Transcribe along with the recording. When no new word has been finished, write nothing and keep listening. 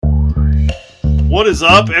What is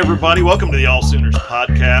up, everybody? Welcome to the AllSooners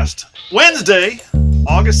Podcast. Wednesday,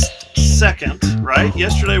 August 2nd, right?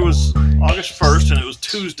 Yesterday was August 1st, and it was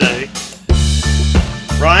Tuesday.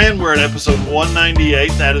 Ryan, we're at episode 198.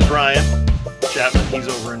 That is Ryan Chapman. He's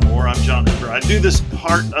over in Moore. I'm John Hoover. I do this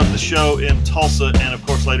part of the show in Tulsa, and of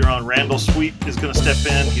course, later on, Randall Sweet is going to step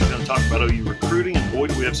in. He's going to talk about OU recruiting, and boy,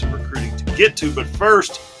 do we have some recruiting to get to. But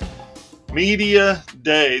first, Media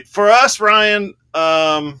Day. For us, Ryan,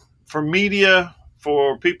 for media,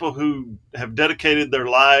 for people who have dedicated their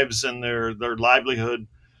lives and their livelihood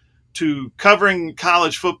to covering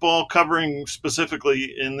college football, covering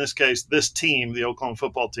specifically, in this case, this team, the Oklahoma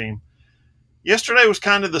football team, yesterday was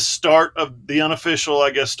kind of the start of the unofficial,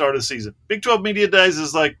 I guess, start of the season. Big 12 Media Days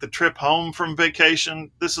is like the trip home from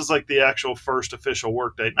vacation. This is like the actual first official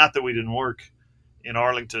work day. Not that we didn't work in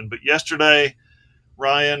Arlington, but yesterday,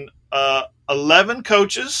 Ryan, 11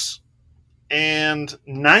 coaches and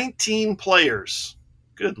 19 players,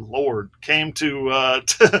 good Lord, came to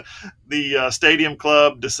the Stadium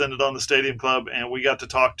Club, descended on the Stadium Club, and we got to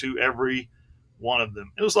talk to every one of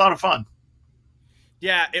them. It was a lot of fun.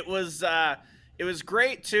 Yeah, it was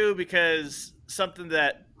great, too, because something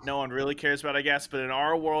that no one really cares about, I guess, but in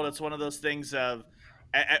our world, it's one of those things of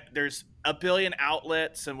there's a billion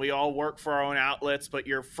outlets and we all work for our own outlets, but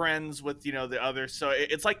you're friends with, the others. So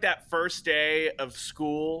it's like that first day of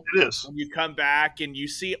school. It is. When you come back and you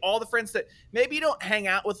see all the friends that maybe you don't hang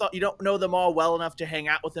out with, you don't know them all well enough to hang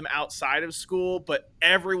out with them outside of school, but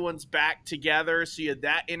everyone's back together. So you had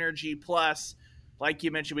that energy. Plus, like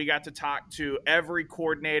you mentioned, we got to talk to every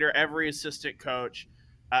coordinator, every assistant coach,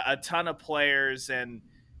 a ton of players, and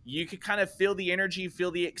you could kind of feel the energy,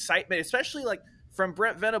 feel the excitement, especially like from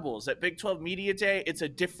Brent Venables at Big 12 Media Day. It's a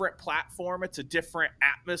different platform. It's a different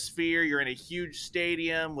atmosphere. You're in a huge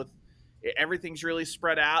stadium with everything's really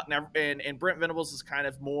spread out. And Brent Venables is kind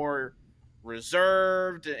of more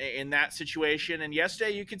reserved in that situation. And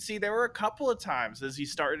yesterday you could see there were a couple of times as he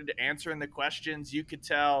started answering the questions, you could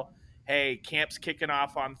tell, hey, camp's kicking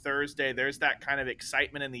off on Thursday. There's that kind of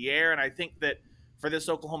excitement in the air. And I think that for this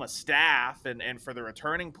Oklahoma staff and for the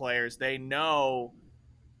returning players, they know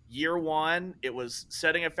year one, it was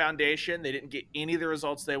setting a foundation. They didn't get any of the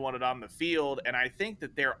results they wanted on the field. And I think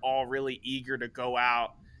that they're all really eager to go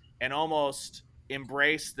out and almost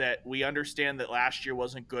embrace that we understand that last year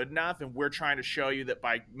wasn't good enough. And we're trying to show you that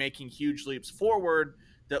by making huge leaps forward,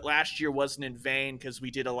 that last year wasn't in vain because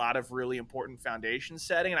we did a lot of really important foundation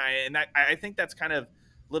setting. And I think that's kind of a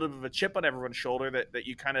little bit of a chip on everyone's shoulder that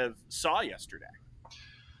you kind of saw yesterday.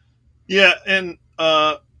 Yeah, and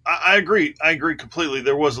I agree. I agree completely.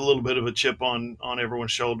 There was a little bit of a chip on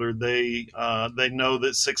everyone's shoulder. They know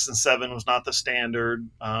that 6 and 7 was not the standard.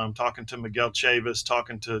 Talking to Miguel Chavis,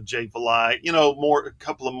 talking to Jay Valai, a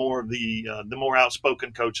couple of more of the more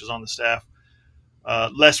outspoken coaches on the staff,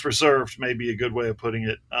 less reserved, may be a good way of putting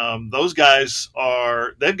it. Those guys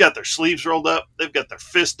they've got their sleeves rolled up, they've got their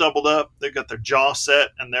fists doubled up, they've got their jaw set,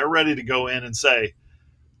 and they're ready to go in and say,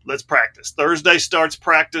 let's practice. Thursday starts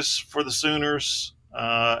practice for the Sooners.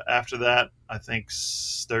 After that, I think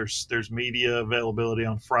there's media availability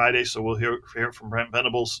on Friday, so we'll hear from Brent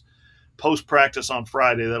Venables post-practice on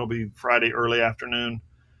Friday. That'll be Friday early afternoon.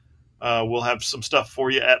 We'll have some stuff for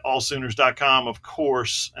you at allsooners.com, of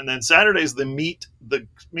course. And then Saturday's the Meet the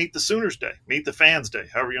Sooners Day, Meet the Fans Day,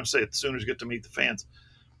 however you're going to say it. The Sooners get to meet the fans.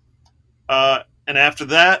 And after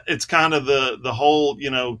that, it's kind of the whole,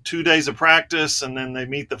 2 days of practice, and then they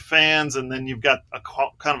meet the fans, and then you've got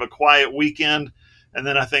kind of a quiet weekend. And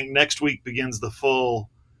then I think next week begins the full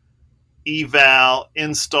eval,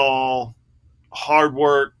 install, hard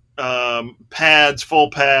work, full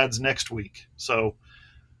pads next week. So,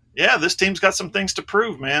 yeah, this team's got some things to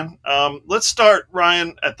prove, man. Let's start,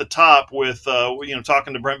 Ryan, at the top with,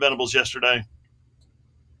 talking to Brent Venables yesterday.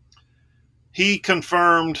 He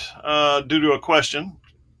confirmed, due to a question,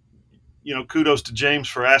 kudos to James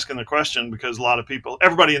for asking the question, because a lot of people,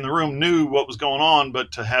 everybody in the room knew what was going on,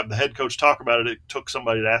 but to have the head coach talk about it, it took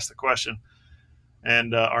somebody to ask the question.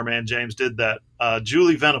 And our man James did that.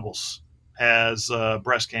 Julie Venables has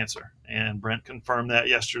breast cancer, and Brent confirmed that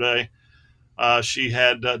yesterday. She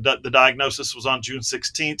had the diagnosis was on June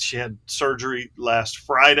 16th. She had surgery last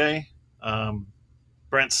Friday.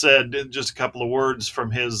 Brent said just a couple of words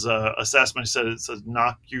from his assessment. He said it's a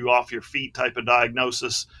knock you off your feet type of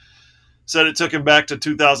diagnosis. Said it took him back to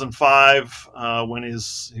 2005 when he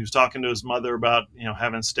was talking to his mother about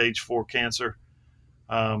having stage 4 cancer.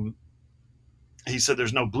 He said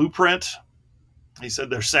there's no blueprint. He said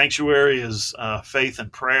their sanctuary is faith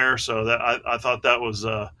and prayer. So that I thought that was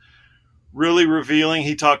really revealing.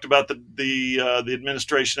 He talked about the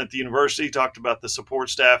administration at the university. He talked about the support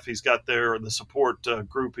staff he's got there, or the support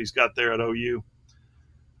group he's got there at OU.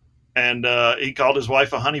 And he called his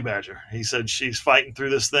wife a honey badger. He said she's fighting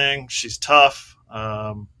through this thing. She's tough.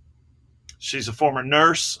 She's a former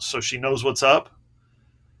nurse, so she knows what's up.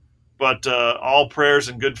 But all prayers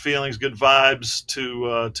and good feelings, good vibes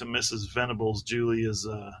to Mrs. Venables. Julie is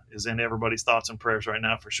in everybody's thoughts and prayers right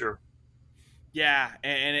now for sure. Yeah,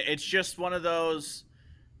 and it's just one of those.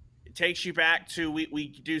 It takes you back to we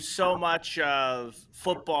do so much of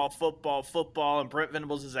football, and Brent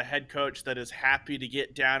Venables is a head coach that is happy to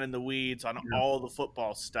get down in the weeds on all the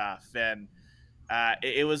football stuff. And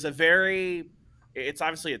it was it's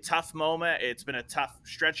obviously a tough moment. It's been a tough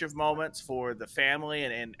stretch of moments for the family.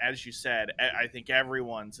 And as you said, I think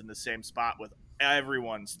everyone's in the same spot with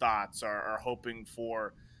everyone's thoughts are hoping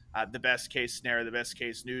for the best case scenario, the best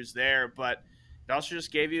case news there. But it also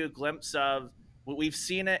just gave you a glimpse of, we've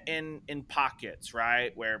seen it in pockets,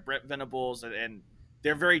 right, where Brent Venables, and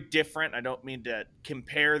they're very different. I don't mean to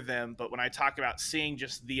compare them, but when I talk about seeing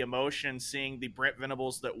just the emotion, seeing the Brent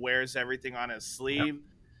Venables that wears everything on his sleeve,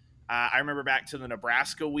 I remember back to the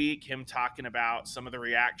Nebraska week, him talking about some of the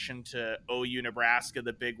reaction to OU Nebraska,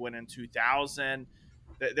 the big win in 2000.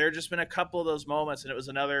 There have just been a couple of those moments, and it was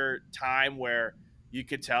another time where you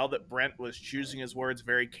could tell that Brent was choosing his words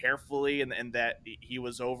very carefully, and that he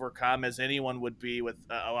was overcome, as anyone would be, with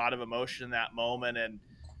a lot of emotion in that moment. And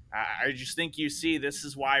I just think you see this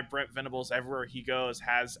is why Brent Venables, everywhere he goes,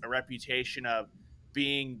 has a reputation of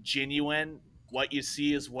being genuine. What you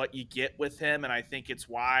see is what you get with him. And I think it's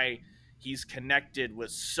why he's connected with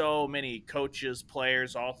so many coaches,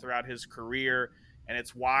 players all throughout his career. And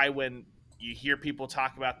it's why when you hear people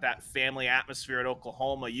talk about that family atmosphere at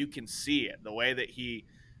Oklahoma, you can see it, the way that he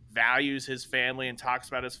values his family and talks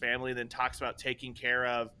about his family, then talks about taking care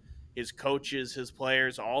of his coaches, his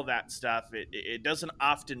players, all that stuff. It doesn't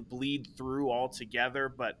often bleed through altogether,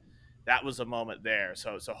 but that was a moment there.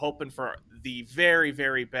 So hoping for the very,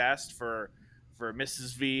 very best for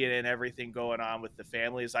Mrs. V and everything going on with the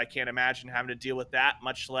families. I can't imagine having to deal with that,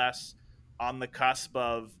 much less on the cusp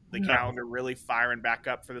of the calendar really firing back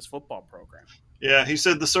up for this football program. Yeah, he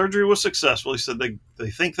said the surgery was successful. He said they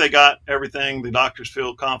think they got everything. The doctors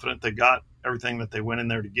feel confident they got everything that they went in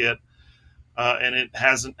there to get. And it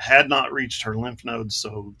had not reached her lymph nodes,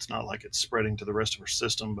 so it's not like it's spreading to the rest of her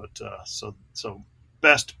system. But so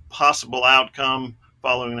best possible outcome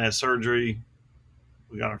following that surgery.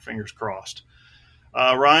 We got our fingers crossed.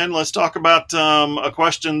 Ryan, let's talk about a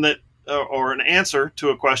question that, or an answer to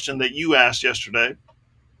a question that you asked yesterday.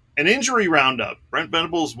 An injury roundup. Brent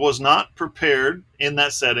Venables was not prepared in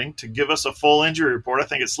that setting to give us a full injury report. I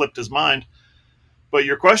think it slipped his mind. But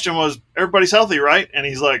your question was, everybody's healthy, right? And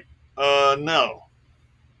he's like, no.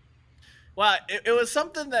 Well, it was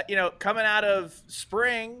something that, coming out of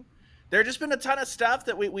spring, there just been a ton of stuff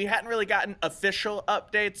that we hadn't really gotten official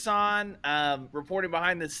updates on, reporting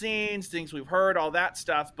behind the scenes, things we've heard, all that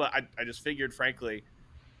stuff. But I just figured, frankly,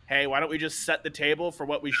 hey, why don't we just set the table for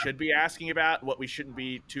what we should be asking about, what we shouldn't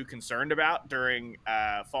be too concerned about during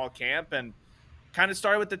fall camp. And kind of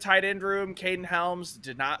started with the tight end room. Caden Helms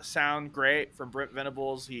did not sound great from Brent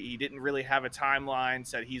Venables. He didn't really have a timeline,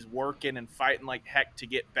 said he's working and fighting like heck to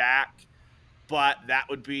get back. But that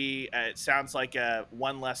would be, it sounds like a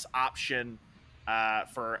one less option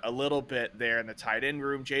for a little bit there in the tight end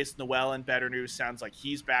room. Jason Llewellyn, better news, sounds like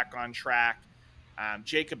he's back on track.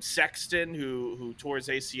 Jacob Sexton, who tore his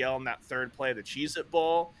ACL in that third play of the Cheez-It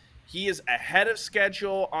Bowl, he is ahead of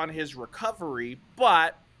schedule on his recovery,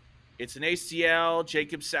 but it's an ACL.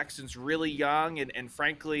 Jacob Sexton's really young, and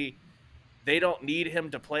frankly, they don't need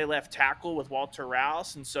him to play left tackle with Walter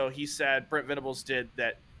Rouse. And so he said, Brent Venables did,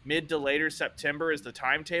 that mid to later September is the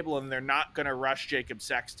timetable, and they're not going to rush Jacob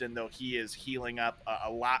Sexton, though he is healing up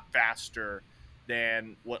a lot faster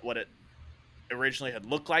than what it originally had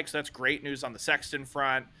looked like. So that's great news on the Sexton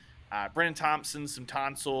front. Brennan Thompson, some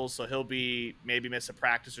tonsils, so he'll maybe miss a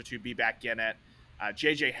practice or two, be back in it.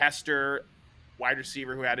 JJ Hester, wide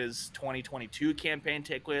receiver who had his 2022 campaign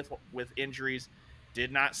take with injuries,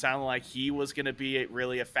 did not sound like he was going to be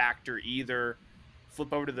really a factor either.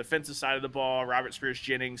 Flip over to the defensive side of the ball. Robert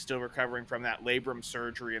Spears-Jennings still recovering from that labrum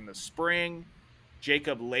surgery in the spring.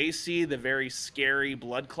 Jacob Lacey, the very scary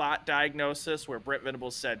blood clot diagnosis, where Brent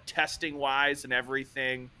Venables said testing-wise and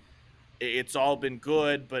everything, it's all been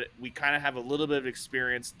good, but we kind of have a little bit of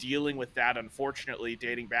experience dealing with that, unfortunately,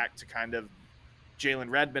 dating back to kind of Jalen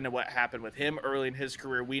Redmond and what happened with him early in his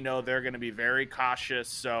career. We know they're going to be very cautious.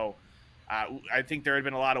 So I think there had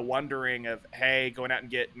been a lot of wondering of, hey, going out and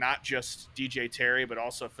get not just DJ Terry, but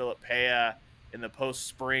also Philip Pea. in the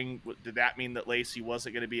post-spring. Did that mean that Lacey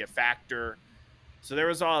wasn't going to be a factor? So there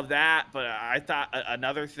was all of that, but I thought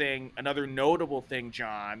another notable thing,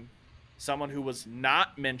 John, someone who was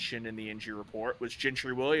not mentioned in the injury report was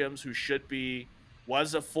Gentry Williams, who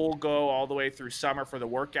was a full go all the way through summer for the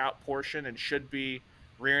workout portion and should be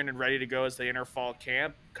rearing and ready to go as they enter fall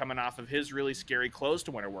camp, coming off of his really scary close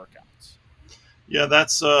to winter workouts. Yeah,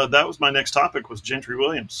 that was my next topic, was Gentry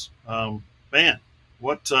Williams. Man,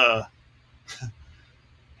 what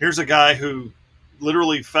here's a guy who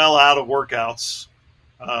literally fell out of workouts,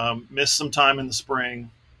 missed some time in the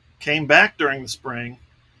spring, came back during the spring,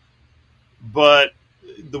 but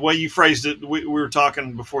the way you phrased it, we were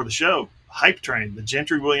talking before the show, hype train, the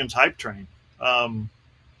Gentry Williams hype train.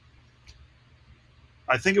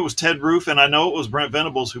 I think it was Ted Roof, and I know it was Brent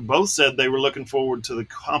Venables, who both said they were looking forward to the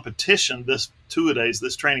competition this two-a-days,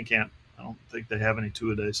 this training camp. I don't think they have any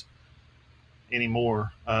two-a-days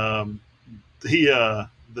anymore. The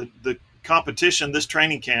competition, this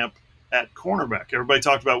training camp at cornerback. Everybody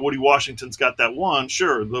talked about Woody Washington's got that one.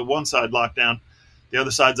 Sure, the one side locked down. The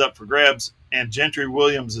other side's up for grabs. And Gentry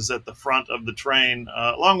Williams is at the front of the train,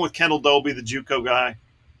 along with Kendall Dolby, the JUCO guy.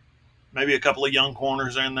 Maybe a couple of young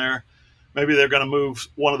corners in there. Maybe they're going to move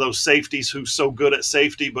one of those safeties who's so good at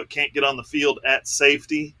safety but can't get on the field at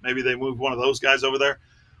safety. Maybe they move one of those guys over there.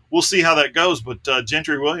 We'll see how that goes, but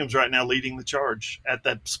Gentry Williams right now leading the charge at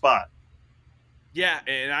that spot. Yeah,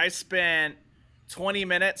 and I spent 20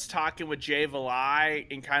 minutes talking with Jay Valai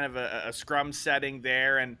in kind of a scrum setting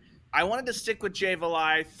there, and I wanted to stick with Jay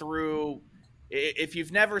Valai through – if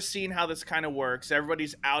you've never seen how this kind of works,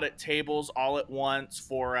 everybody's out at tables all at once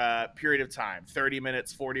for a period of time, 30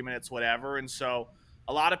 minutes, 40 minutes, whatever. And so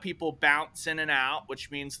a lot of people bounce in and out, which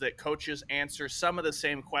means that coaches answer some of the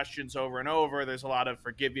same questions over and over. There's a lot of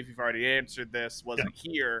forgive me if you've already answered this, wasn't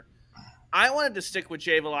here. I wanted to stick with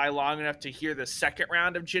Jay Valai long enough to hear the second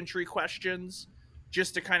round of Gentry questions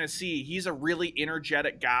just to kind of see he's a really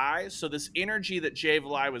energetic guy. So this energy that Jay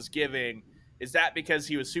Valai was giving, is that because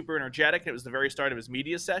he was super energetic and it was the very start of his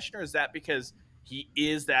media session, or is that because he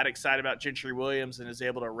is that excited about Gentry Williams and is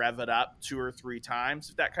able to rev it up 2 or 3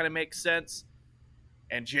 times, if that kind of makes sense?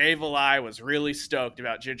 And Jay Valai was really stoked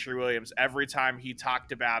about Gentry Williams every time he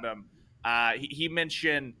talked about him. He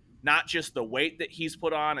mentioned not just the weight that he's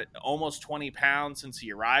put on, at almost 20 pounds since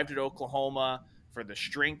he arrived at Oklahoma, for the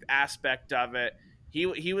strength aspect of it.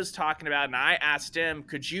 He was talking about, and I asked him,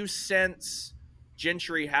 could you sense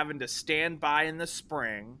Gentry having to stand by in the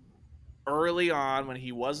spring early on when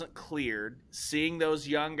he wasn't cleared, seeing those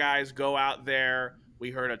young guys go out there?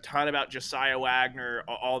 We heard a ton about Josiah Wagner,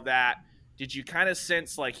 all that. Did you kind of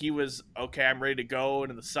sense like he was, okay, I'm ready to go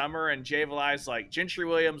into the summer? And Jay Valai's like, Gentry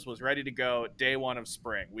Williams was ready to go day one of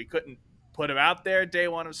spring. We couldn't put him out there day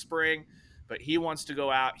one of spring, but he wants to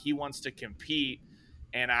go out. He wants to compete.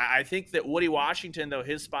 And I think that Woody Washington, though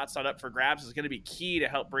his spot's not up for grabs, is going to be key to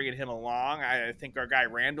help bringing him along. I think our guy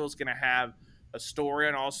Randall is going to have a story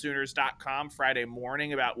on AllSooners.com Friday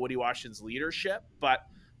morning about Woody Washington's leadership. But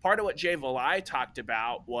part of what Jay Valai talked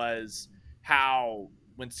about was how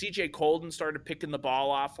when C.J. Colden started picking the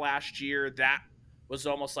ball off last year, that was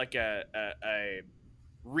almost like a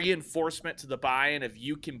reinforcement to the buy-in of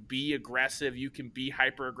you can be aggressive, you can be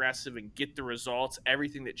hyper-aggressive and get the results,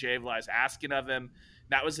 everything that Jay Valai is asking of him.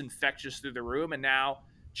 That was infectious through the room, and now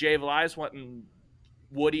Jay Valai is wanting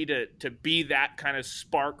Woody to be that kind of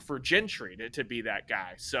spark for Gentry, to be that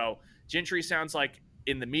guy. So Gentry sounds like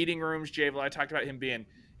in the meeting rooms, Jay Valai talked about him being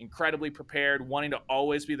incredibly prepared, wanting to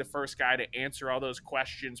always be the first guy to answer all those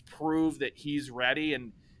questions, prove that he's ready,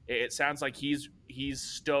 and it sounds like he's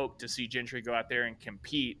stoked to see Gentry go out there and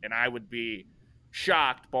compete, and I would be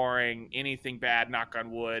shocked, barring anything bad, knock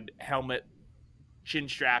on wood, helmet, chin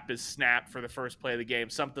strap is snapped for the first play of the game,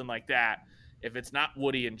 something like that, if it's not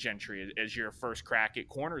Woody and Gentry as your first crack at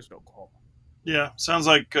corners in Oklahoma. Yeah, sounds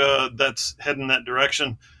like that's heading that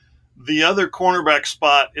direction. The other cornerback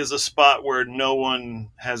spot is a spot where no one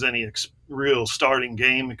has any real starting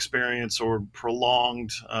game experience or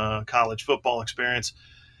prolonged college football experience.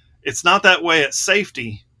 It's not that way at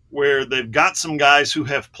safety, where they've got some guys who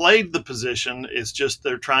have played the position. It's just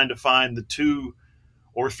they're trying to find the 2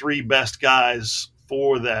 or 3 best guys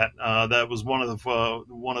for that. That was one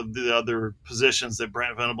of the other positions that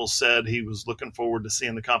Brent Venables said he was looking forward to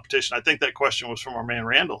seeing the competition. I think that question was from our man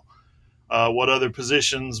Randall. What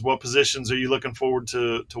positions are you looking forward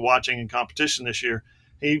to watching in competition this year?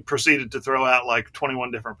 He proceeded to throw out like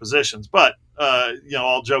 21 different positions. But,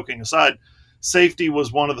 all joking aside, safety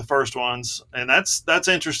was one of the first ones. And that's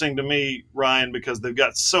interesting to me, Ryan, because they've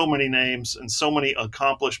got so many names and so many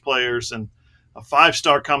accomplished players and a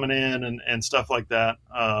 5-star coming in and stuff like that.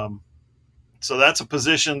 So that's a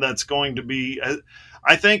position that's going to be,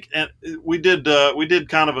 I think, and we did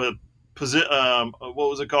kind of a what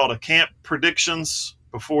was it called? A camp predictions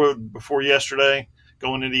before yesterday,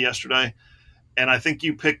 going into yesterday. And I think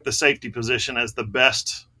you picked the safety position as the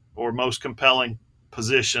best or most compelling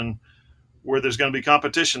position where there's going to be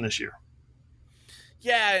competition this year.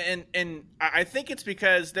 Yeah, and I think it's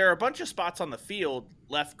because there are a bunch of spots on the field.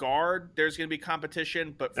 Left guard, there's going to be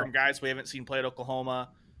competition, but from guys we haven't seen play at Oklahoma.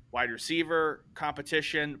 Wide receiver,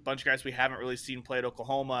 competition, a bunch of guys we haven't really seen play at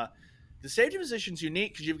Oklahoma. The safety position's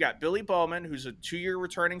unique because you've got Billy Bowman, who's a 2-year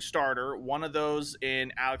returning starter, one of those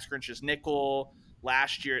in Alex Grinch's nickel.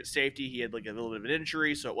 Last year at safety, he had like a little bit of an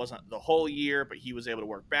injury, so it wasn't the whole year, but he was able to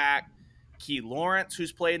work back. Key Lawrence,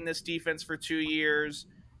 who's played in this defense for 2 years.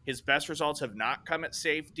 His best results have not come at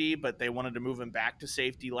safety, but they wanted to move him back to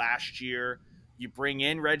safety last year. You bring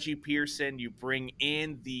in Reggie Pearson. You bring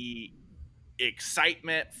in the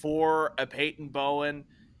excitement for a Peyton Bowen.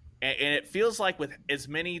 And it feels like with as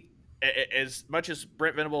much as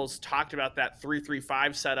Brent Venables talked about that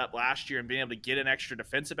 3-3-5 setup last year and being able to get an extra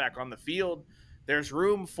defensive back on the field, there's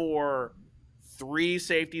room for 3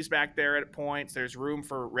 safeties back there at points. There's room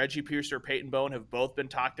for Reggie Pearson or Peyton Bowen have both been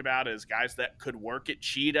talked about as guys that could work at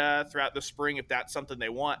Cheetah throughout the spring if that's something they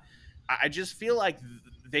want. I just feel like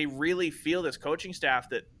they really feel, this coaching staff,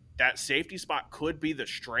 that safety spot could be the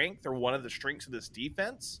strength or one of the strengths of this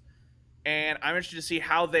defense. And I'm interested to see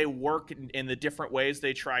how they work in the different ways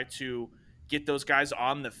they try to get those guys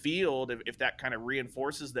on the field, if that kind of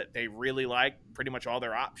reinforces that they really like pretty much all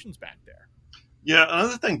their options back there. Yeah,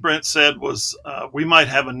 another thing Brent said was we might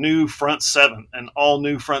have a new front seven, an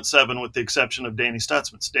all-new front seven with the exception of Danny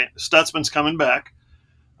Stutzman. Stutzman's coming back,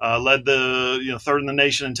 led the third in the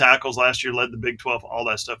nation in tackles last year, led the Big 12, all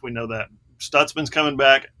that stuff. We know that. Stutzman's coming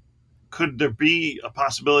back. Could there be a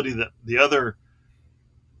possibility that the other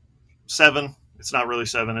 7, it's not really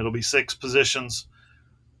 7, it'll be 6 positions,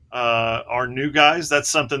 are new guys? That's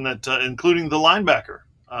something that, including the linebacker.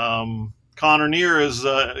 Connor Neer is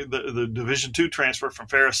the Division II transfer from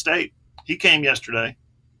Ferris State. He came yesterday.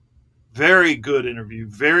 Very good interview,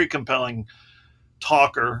 very compelling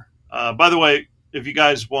talker. By the way, if you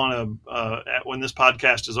guys want to, when this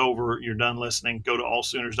podcast is over, you're done listening, go to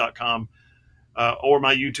AllSooners.com or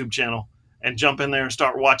my YouTube channel and jump in there and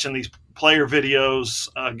start watching these player videos,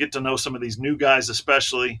 get to know some of these new guys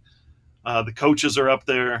especially. The coaches are up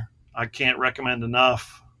there. I can't recommend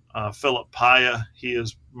enough. Philip Paya, he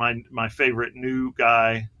is my favorite new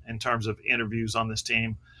guy in terms of interviews on this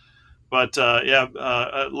team. But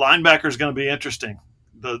linebacker is going to be interesting.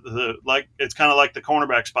 It's kind of like the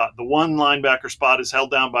cornerback spot. The one linebacker spot is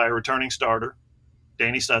held down by a returning starter,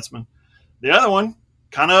 Danny Stutzman. The other one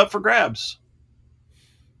kind of up for grabs.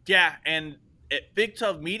 Yeah, and at Big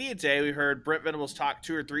 12 Media Day, we heard Brent Venables talk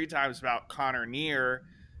 2 or 3 times about Connor Neer.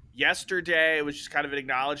 Yesterday, it was just kind of an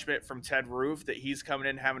acknowledgement from Ted Roof that he's coming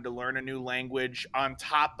in having to learn a new language on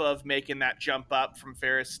top of making that jump up from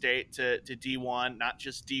Ferris State to D1, not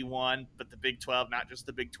just D1, but the Big 12, not just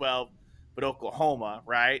the Big 12, but Oklahoma,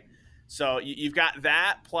 right? So you've got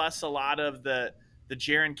that plus a lot of the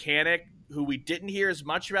Jaron Kanik, who we didn't hear as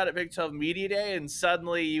much about at Big 12 Media Day, and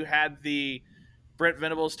suddenly you had the Brent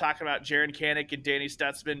Venables talking about Jaron Kanik and Danny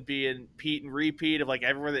Stutzman being Pete and repeat of like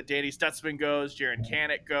everywhere that Danny Stutzman goes, Jaron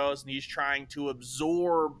Kanik goes, and he's trying to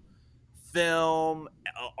absorb film,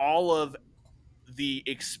 all of the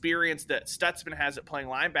experience that Stutzman has at playing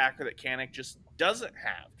linebacker that Kanik just doesn't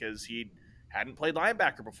have because he hadn't played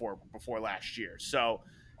linebacker before last year. So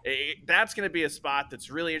that's going to be a spot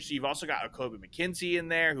that's really interesting. You've also got Kobe McKenzie in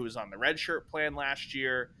there, who was on the redshirt plan last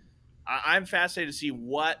year. I'm fascinated to see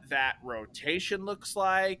what that rotation looks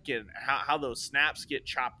like and how those snaps get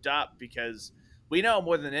chopped up, because we know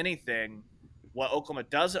more than anything what Oklahoma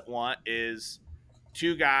doesn't want is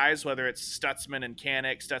 2 guys, whether it's Stutzman and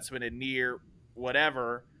Kanik, Stutzman and Neer,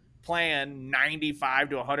 whatever, playing 95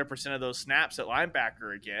 to 100% of those snaps at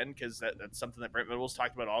linebacker again, because that's something that Brent Venables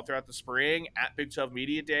talked about all throughout the spring at Big 12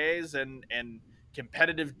 Media Days, and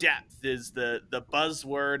competitive depth is the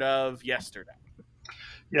buzzword of yesterday.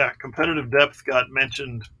 Yeah, competitive depth got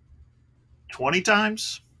mentioned 20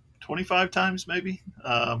 times, 25 times maybe.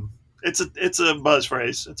 It's a buzz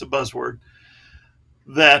phrase. It's a buzzword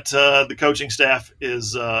that the coaching staff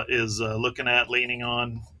is looking at, leaning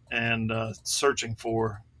on, and searching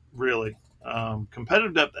for. Really,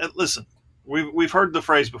 competitive depth. Listen, we've heard the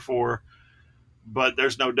phrase before, but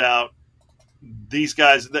there's no doubt these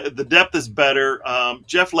guys. The depth is better.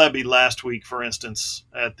 Jeff Lebby last week, for instance,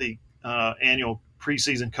 at the annual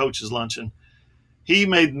preseason coaches luncheon, he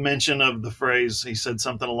made mention of the phrase. He said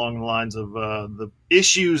something along the lines of the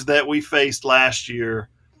issues that we faced last year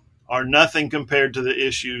are nothing compared to the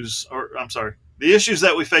issues, the issues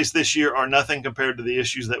that we face this year are nothing compared to the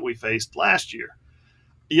issues that we faced last year.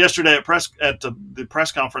 Yesterday at the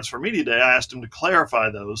press conference for Media Day, I asked him to clarify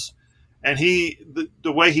those, and the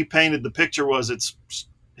way he painted the picture was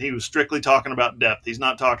he was strictly talking about depth. He's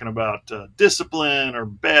not talking about discipline or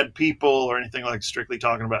bad people or anything like strictly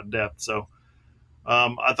talking about depth. So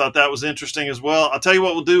I thought that was interesting as well. I'll tell you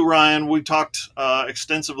what we'll do, Ryan. We talked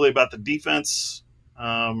extensively about the defense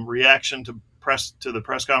reaction to the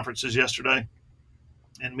press conferences yesterday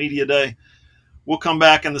and Media Day. We'll come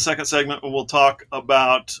back in the second segment and we'll talk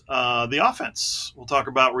about the offense. We'll talk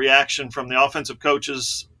about reaction from the offensive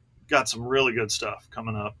coaches. Got some really good stuff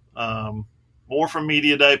coming up. More from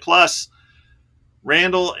Media Day, plus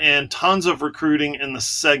Randall and tons of recruiting in the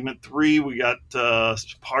segment 3. We got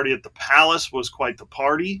party at the Palace was quite the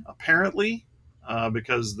party, apparently,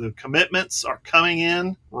 because the commitments are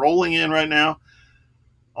rolling in right now.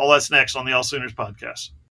 All that's next on the AllSooners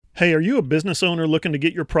Podcast. Hey, are you a business owner looking to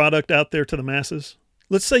get your product out there to the masses?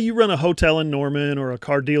 Let's say you run a hotel in Norman or a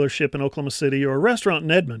car dealership in Oklahoma City or a restaurant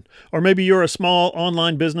in Edmond, or maybe you're a small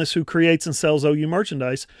online business who creates and sells OU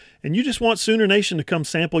merchandise, and you just want Sooner Nation to come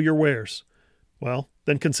sample your wares. Well,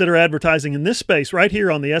 then consider advertising in this space right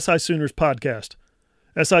here on the SI Sooners Podcast.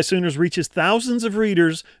 SI Sooners reaches thousands of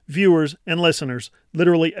readers, viewers, and listeners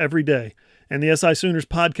literally every day, and the SI Sooners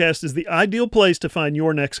Podcast is the ideal place to find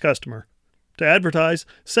your next customer. To advertise,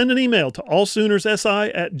 send an email to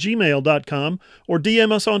allsoonersi@gmail.com or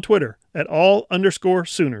DM us on Twitter at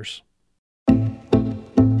all_Sooners.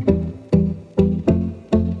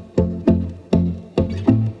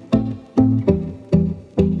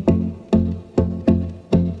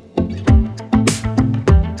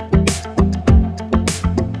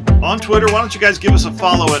 On Twitter, why don't you guys give us a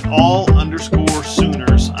follow at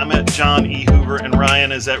all_Sooners. I'm at John E. Hoover, and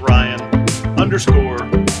Ryan is at Ryan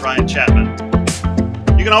Chapman.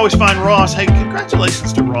 You can always find Ross. Hey,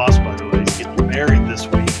 congratulations to Ross, by the way. He's getting married this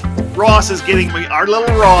week. Our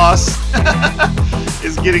little Ross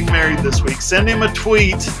is getting married this week. Send him a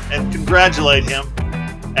tweet and congratulate him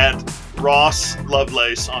at Ross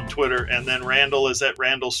Lovelace on Twitter. And then Randall is at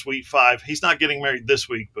Randall Sweet 5. He's not getting married this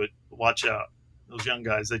week, but watch out. Those young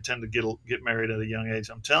guys, they tend to get married at a young age.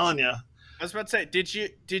 I'm telling you. I was about to say, did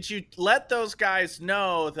you let those guys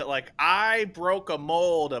know that, like, I broke a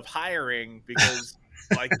mold of hiring because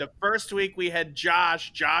like the first week we had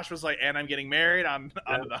Josh was like, and I'm getting married on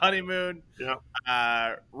the honeymoon. Yeah.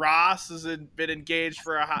 Ross has been engaged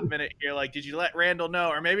for a hot minute here. Like, did you let Randall know,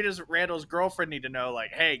 or maybe does Randall's girlfriend need to know,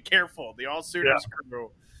 like, hey, careful, the AllSooners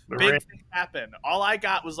crew. Big things happen. All I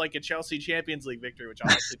got was like a Chelsea Champions League victory, which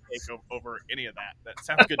I'll actually take over any of that. That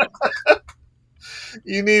sounds good.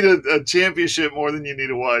 You need a championship more than you need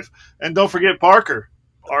a wife. And don't forget Parker,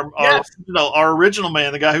 our original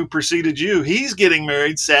man, the guy who preceded you. He's getting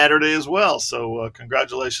married Saturday as well. So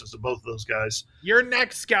congratulations to both of those guys. You're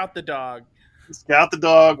next, Scout the Dog. Scout the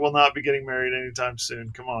Dog will not be getting married anytime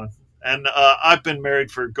soon. Come on. And I've been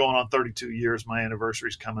married for going on 32 years. My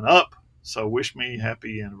anniversary's coming up. So wish me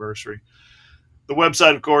happy anniversary. The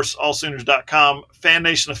website, of course, allsooners.com, Fan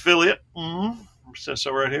Nation affiliate. Says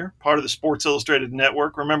so right here. Part of the Sports Illustrated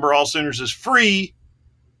Network. Remember, AllSooners is free.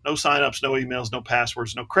 No signups, no emails, no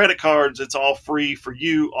passwords, no credit cards. It's all free for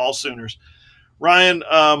you, AllSooners. Ryan,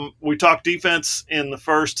 we talked defense in the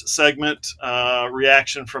first segment,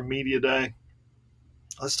 reaction from Media Day.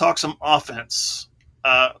 Let's talk some offense.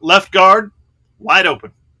 Left guard, wide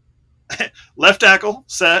open. Left tackle,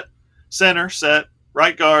 set. Center, set.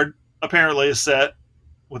 Right guard, apparently is set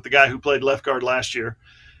with the guy who played left guard last year.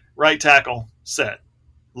 Right tackle, set.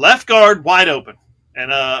 Left guard, wide open.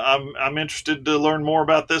 And I'm interested to learn more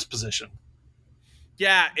about this position.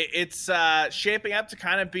 Yeah, it's shaping up to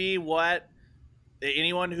kind of be what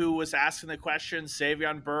anyone who was asking the question,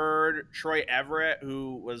 Savion Byrd, Troy Everett,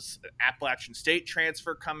 who was an Appalachian State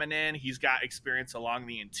transfer coming in. He's got experience along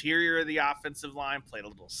the interior of the offensive line, played a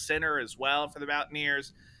little center as well for the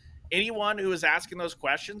Mountaineers. Anyone who was asking those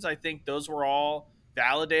questions, I think those were all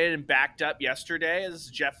validated and backed up yesterday as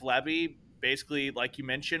Jeff Levy basically, like you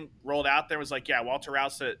mentioned, rolled out there, was like, yeah, Walter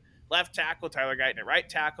Rouse at left tackle, Tyler Guyton at right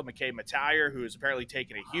tackle, McKay Mettauer, who has apparently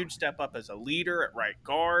taken a huge step up as a leader at right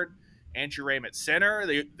guard, Andrew Rame at center.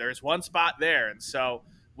 There's one spot there. And so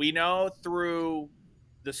we know through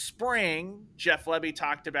the spring, Jeff Levy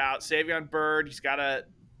talked about Savion Byrd. He's got to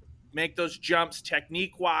make those jumps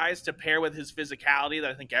technique-wise to pair with his physicality that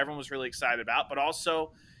I think everyone was really excited about, but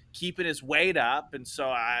also keeping his weight up. And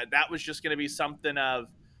so that was just going to be something of,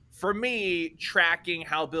 for me, tracking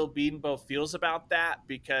how Bill Bedenbaugh feels about that,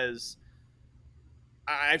 because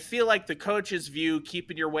I feel like the coach's view,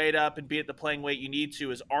 keeping your weight up and being at the playing weight you need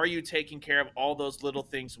to, is are you taking care of all those little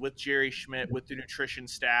things with Jerry Schmidt, with the nutrition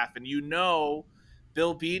staff? And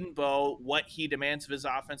Bill Bedenbaugh, what he demands of his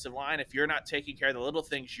offensive line. If you're not taking care of the little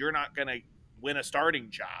things, you're not going to win a starting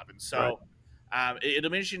job. And so it'll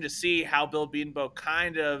be interesting to see how Bill Bedenbaugh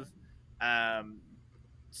kind of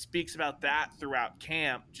speaks about that throughout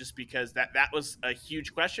camp, just because that was a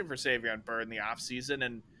huge question for Savion Byrd in the offseason.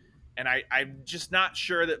 And I'm just not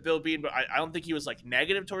sure that Bill Bedenbaugh, I don't think he was like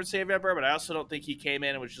negative towards Savion Byrd, but I also don't think he came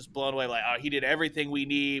in and was just blown away like, oh, he did everything we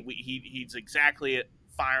need. He's exactly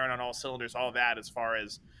firing on all cylinders, all that, as far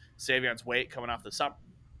as Savion's weight coming off the summer.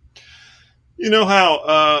 You know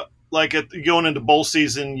how, going into bowl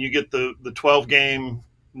season, you get the 12-game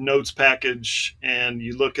notes package, and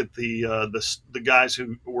you look at the guys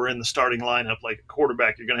who were in the starting lineup, like a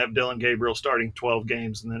quarterback, you're going to have Dylan Gabriel starting 12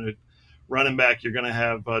 games, and then at running back, you're going to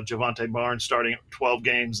have Javonte Barnes starting 12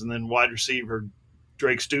 games, and then wide receiver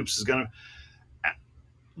Drake Stoops is going to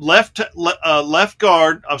left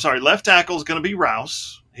tackle is going to be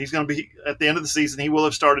Rouse. He's going to be at the end of the season. He will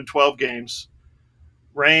have started 12 games.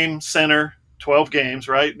 Rame, center, 12 games,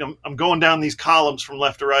 right? I'm going down these columns from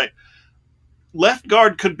left to right. Left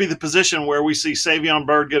guard could be the position where we see Savion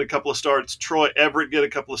Byrd get a couple of starts, Troy Everett get a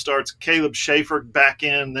couple of starts, Caleb Schaefer back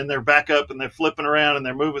in, then they're back up and they're flipping around and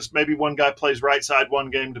they're moving. Maybe one guy plays right side one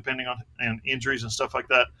game, depending on and injuries and stuff like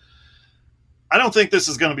that. I don't think this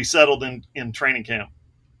is going to be settled in training camp.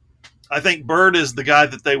 I think Byrd is the guy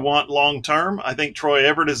that they want long-term. I think Troy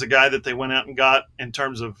Everett is a guy that they went out and got in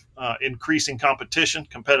terms of increasing competition,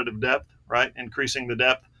 competitive depth, right? Increasing the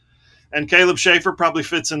depth. And Caleb Schaefer probably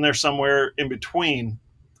fits in there somewhere in between.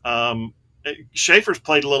 Schaefer's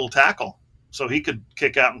played a little tackle, so he could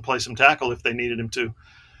kick out and play some tackle if they needed him to.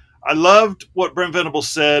 I loved what Brent Venables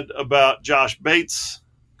said about Josh Bates.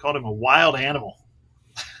 Called him a wild animal.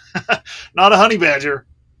 Not a honey badger.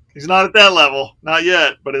 He's not at that level, not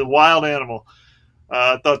yet, but a wild animal.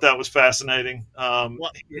 I thought that was fascinating. Not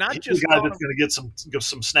he's just a guy that's going to get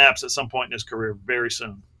some snaps at some point in his career very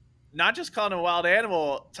soon. Not just calling him a wild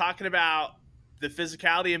animal, talking about the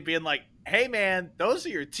physicality and being like, "Hey, man, those are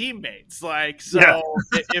your teammates." Like, so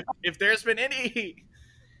if there's been any,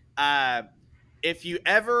 if you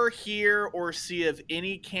ever hear or see of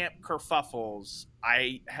any camp kerfuffles,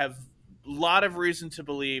 I have a lot of reason to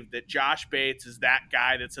believe that Josh Bates is that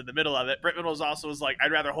guy that's in the middle of it. Brent Reynolds also was like,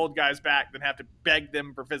 I'd rather hold guys back than have to beg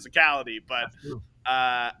them for physicality. But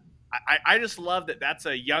I just love that that's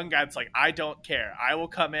a young guy that's like, I don't care. I will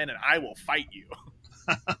come in and I will fight you.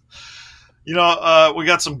 We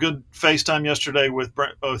got some good FaceTime yesterday with Bill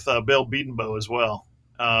Bedenbaugh as well.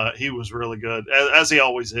 He was really good, as he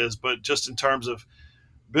always is. But just in terms of,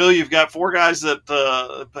 Bill, you've got four guys that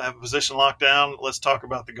have a position locked down. Let's talk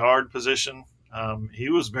about the guard position. He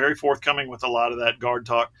was very forthcoming with a lot of that guard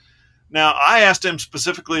talk. Now, I asked him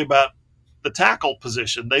specifically about the tackle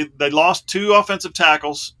position. They lost two offensive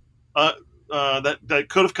tackles that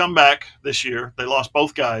could have come back this year. They lost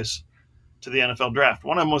both guys to the NFL draft.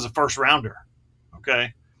 One of them was a first rounder.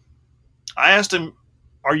 Okay. I asked him,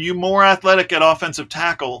 are you more athletic at offensive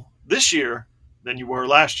tackle this year than you were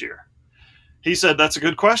last year? He said, that's a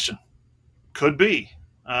good question. Could be.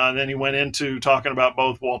 Then he went into talking about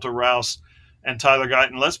both Walter Rouse and Tyler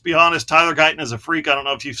Guyton. Let's be honest, Tyler Guyton is a freak. I don't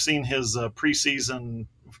know if you've seen his preseason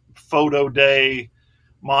photo day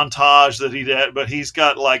montage that he did, but he's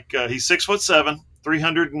got he's 6'7",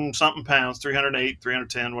 300 and something pounds, 308,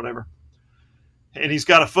 310, whatever. And he's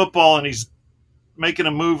got a football and he's making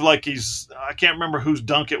a move like I can't remember whose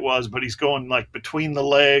dunk it was, but he's going like between the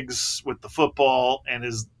legs with the football and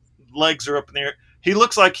his legs are up in the air. He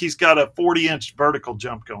looks like he's got a 40-inch vertical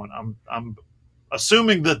jump going. I'm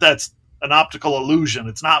assuming that that's an optical illusion.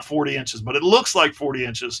 It's not 40 inches, but it looks like 40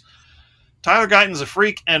 inches. Tyler Guyton's a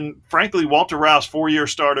freak, and frankly, Walter Rouse, 4-year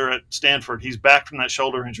starter at Stanford, he's back from that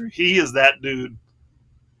shoulder injury. He is that dude.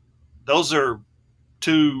 Those are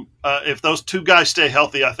two. If those two guys stay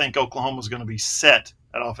healthy, I think Oklahoma's going to be set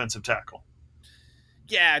at offensive tackle.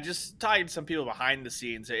 Yeah, just talking to some people behind the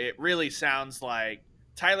scenes, it really sounds like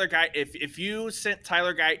Tyler Guyton, if you sent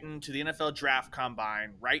Tyler Guyton to the NFL draft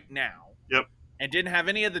combine right now, yep, and didn't have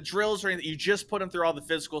any of the drills or anything, you just put him through all the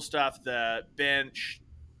physical stuff, the bench,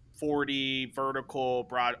 40, vertical,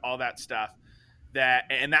 broad, all that stuff,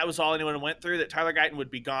 and that was all anyone went through, that Tyler Guyton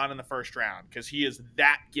would be gone in the first round because he is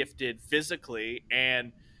that gifted physically.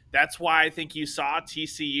 And that's why I think you saw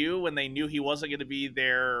TCU when they knew he wasn't going to be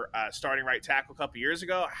their starting right tackle a couple years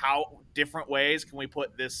ago. How different ways can we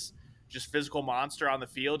put this just physical monster on the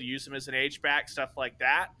field, use him as an H-back, stuff like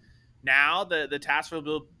that. Now the task for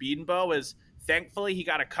Bill Bedenbaugh is Thankfully, he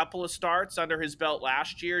got a couple of starts under his belt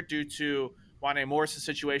last year due to Wanya Morris'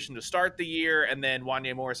 situation to start the year and then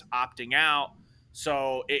Wanya Morris opting out.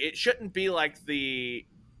 So it shouldn't be like the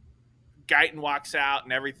Guyton walks out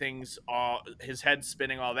and everything's all his head's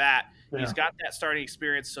spinning, all that. Yeah. He's got that starting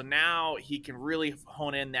experience. So now he can really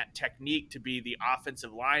hone in that technique to be the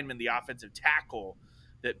offensive lineman, the offensive tackle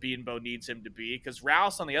that Beanbo needs him to be. Because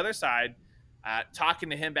Rouse on the other side,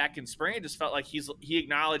 talking to him back in spring, it just felt like he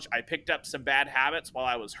acknowledged, I picked up some bad habits while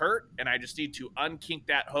I was hurt, and I just need to unkink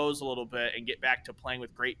that hose a little bit and get back to playing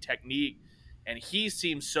with great technique. And he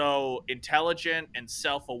seems so intelligent and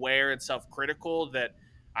self-aware and self-critical that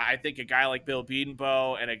I think a guy like Bill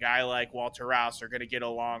Bedenbaugh and a guy like Walter Rouse are going to get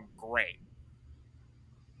along great.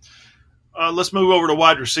 Let's move over to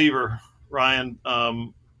wide receiver, Ryan.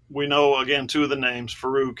 We know, again, two of the names,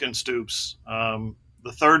 Farouk and Stoops.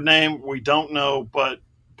 The third name we don't know, but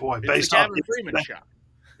boy, It's based the off Gavin Freeman shot.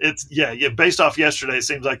 It's based off yesterday, it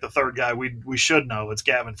seems like the third guy we should know. It's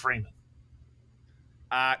Gavin Freeman.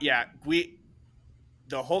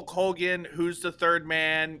 The Hulk Hogan, who's the third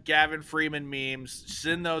man, Gavin Freeman memes,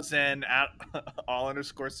 send those in at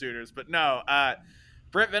all_Sooners. But no,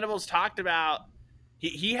 Brent Venables talked about,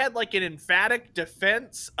 he had like an emphatic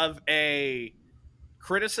defense of a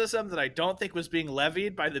criticism that I don't think was being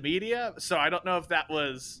levied by the media. So I don't know if that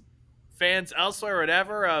was fans elsewhere or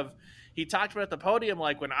whatever. He talked about at the podium,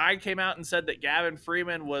 like when I came out and said that Gavin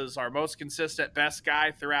Freeman was our most consistent, best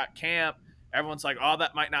guy throughout camp, everyone's like, oh,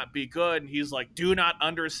 that might not be good. And he's like, do not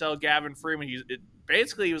undersell Gavin Freeman. He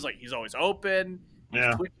was like, he's always open. He's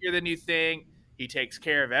twitchier than you think. He takes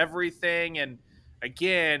care of everything. And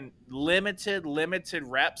again, limited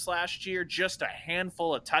reps last year, just a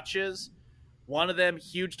handful of touches. One of them,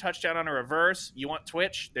 huge touchdown on a reverse. You want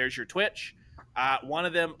twitch? There's your twitch. One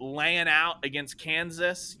of them laying out against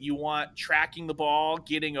Kansas. You want tracking the ball,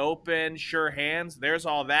 getting open, sure hands. There's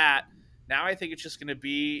all that. Now I think it's just going to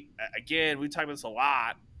be, again, we talk about this a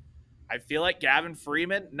lot. I feel like Gavin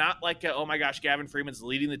Freeman, not like, oh my gosh, Gavin Freeman's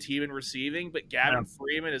leading the team in receiving, but Gavin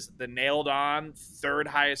Freeman is the nailed-on third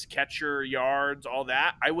highest catcher, yards, all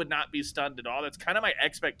that. I would not be stunned at all. That's kind of my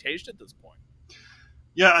expectation at this point.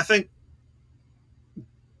 Yeah, I think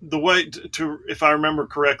the way if I remember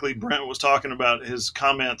correctly, Brent was talking about his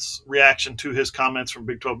reaction to his comments from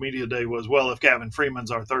Big 12 Media Day was, well, if Gavin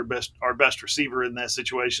Freeman's our best receiver in that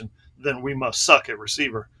situation, then we must suck at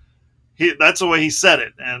receiver. That's the way he said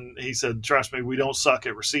it. And he said, trust me, we don't suck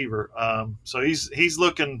at receiver. So he's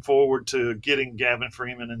looking forward to getting Gavin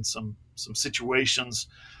Freeman in some situations.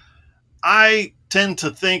 I tend to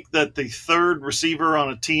think that the third receiver on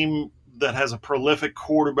a team that has a prolific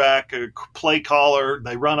quarterback, a play caller,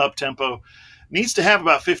 they run up tempo, needs to have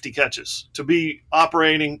about 50 catches to be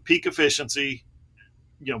operating peak efficiency,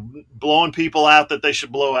 blowing people out that they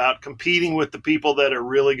should blow out, competing with the people that are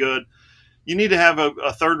really good. You need to have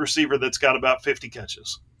a third receiver that's got about 50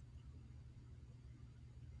 catches.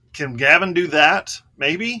 Can Gavin do that?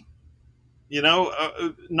 Maybe.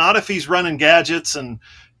 Not if he's running gadgets and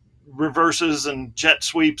reverses and jet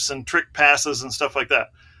sweeps and trick passes and stuff like that.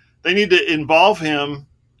 They need to involve him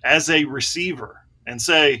as a receiver and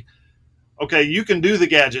say, okay, you can do the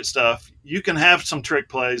gadget stuff. You can have some trick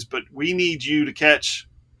plays, but we need you to catch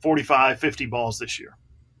 45, 50 balls this year.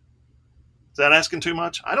 Is that asking too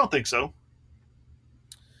much? I don't think so.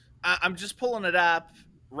 I'm just pulling it up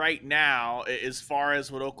right now as far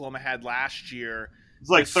as what Oklahoma had last year. It's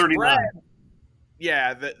like 39.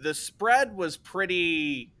 The spread was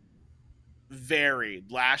pretty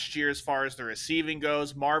varied last year as far as the receiving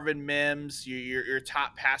goes. Marvin Mims, your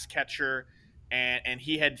top pass catcher, and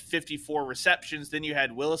he had 54 receptions. Then you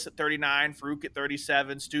had Willis at 39, Farouk at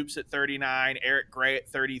 37, Stoops at 39, Eric Gray at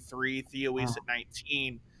 33, Theo Weiss at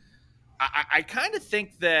 19. I kind of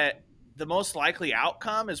think that the most likely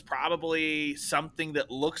outcome is probably something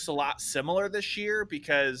that looks a lot similar this year,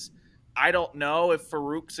 because I don't know if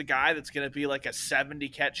Farouk's a guy that's going to be like a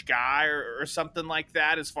 70-catch guy or something like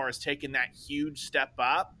that as far as taking that huge step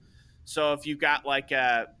up. So if you've got like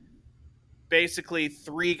basically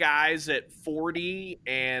three guys at 40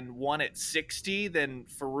 and one at 60, then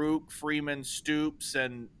Farouk, Freeman, Stoops,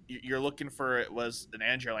 and you're looking for it was an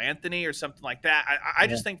Angelo Anthony or something like that. I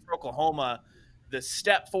just think for Oklahoma, the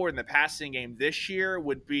step forward in the passing game this year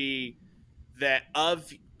would be that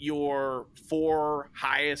of your four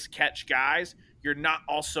highest catch guys, you're not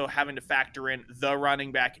also having to factor in the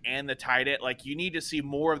running back and the tight end. Like, you need to see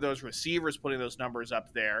more of those receivers putting those numbers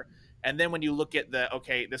up there. And then when you look at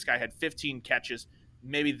this guy had 15 catches,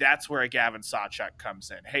 maybe that's where a Gavin Sawchuk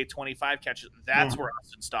comes in. Hey, 25 catches, that's where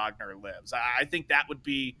Austin Stogner lives. I think that would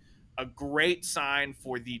be a great sign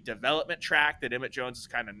for the development track that Emmett Jones is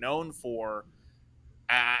kind of known for.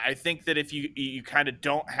 I think that if you kind of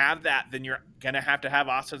don't have that, then you're going to have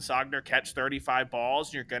Austin Sogner catch 35 balls.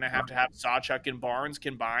 And you're going to have Sawchuk and Barnes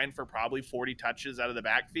combined for probably 40 touches out of the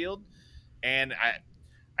backfield. And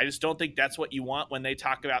I just don't think that's what you want when they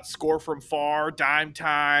talk about score from far, dime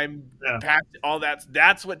time, pass, all that.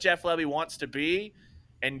 That's what Jeff Lebby wants to be.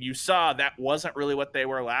 And you saw that wasn't really what they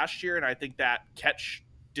were last year. And I think that catch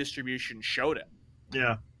distribution showed it.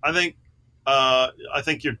 Yeah. I think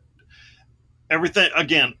you're, everything,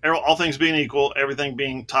 again, all things being equal, everything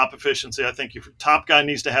being top efficiency, I think your top guy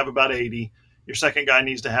needs to have about 80, your second guy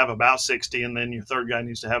needs to have about 60, and then your third guy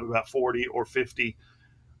needs to have about 40 or 50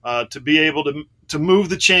 to be able to move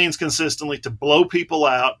the chains consistently, to blow people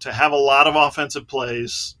out, to have a lot of offensive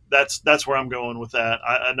plays. That's where I'm going with that.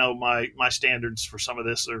 I know my standards for some of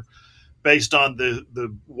this are based on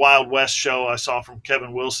the Wild West show I saw from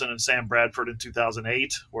Kevin Wilson and Sam Bradford in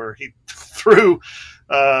 2008, where he threw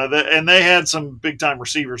and they had some big time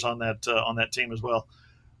receivers on that team as well.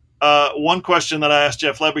 One question that I asked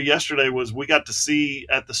Jeff Lebby yesterday was, we got to see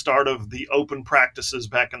at the start of the open practices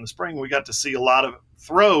back in the spring, we got to see a lot of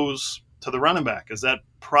throws to the running back. Is that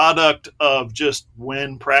product of just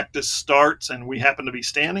when practice starts and we happen to be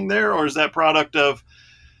standing there, or is that product of,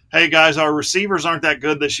 hey guys, our receivers aren't that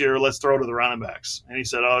good this year, let's throw to the running backs? And he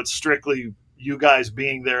said, oh, it's strictly you guys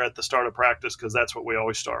being there at the start of practice because that's what we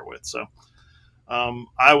always start with. So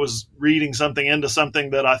I was reading something into something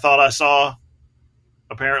that I thought I saw,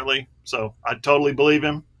 apparently. So I totally believe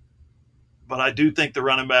him. But I do think the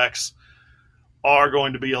running backs are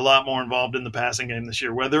going to be a lot more involved in the passing game this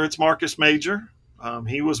year, whether it's Marcus Major.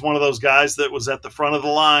 He was one of those guys that was at the front of the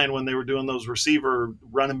line when they were doing those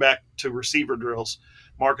running back to receiver drills.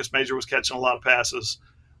 Marcus Major was catching a lot of passes.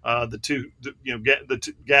 The two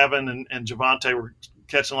Gavin and Javante were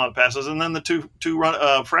catching a lot of passes, and then the two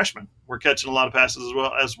freshmen were catching a lot of passes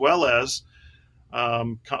as well as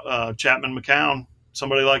Chapman McCown,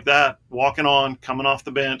 somebody like that, walking on, coming off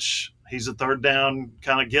the bench. He's a third down,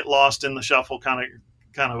 kind of get lost in the shuffle, kind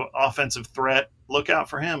of offensive threat. Look out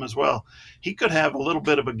for him as well. He could have a little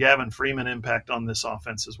bit of a Gavin Freeman impact on this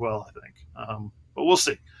offense as well, I think. But we'll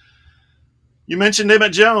see. You mentioned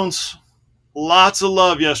Emmett Jones. Lots of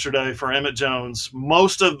love yesterday for Emmett Jones.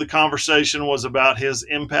 Most of the conversation was about his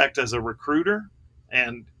impact as a recruiter,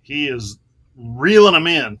 and he is reeling them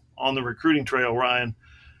in on the recruiting trail, Ryan.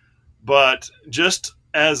 But just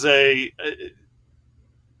as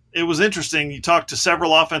it was interesting. You talked to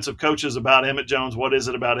several offensive coaches about Emmett Jones. What is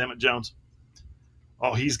it about Emmett Jones?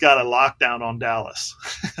 Oh, he's got a lockdown on Dallas.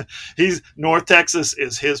 North Texas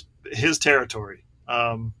is his territory.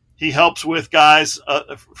 He helps with guys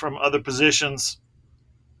from other positions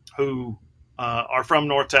who are from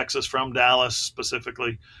North Texas, from Dallas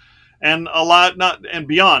specifically, and a lot and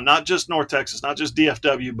beyond. Not just North Texas, not just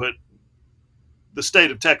DFW, but the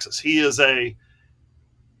state of Texas. He is an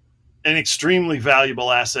extremely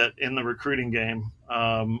valuable asset in the recruiting game,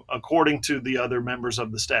 according to the other members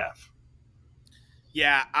of the staff.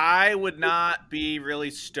 Yeah, I would not be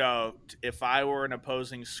really stoked if I were an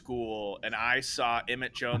opposing school and I saw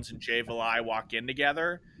Emmett Jones and Jay Valai walk in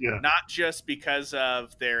together. Yeah. Not just because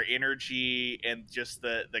of their energy and just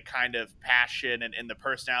the kind of passion and the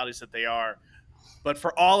personalities that they are, but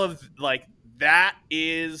for all of that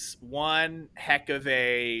is one heck of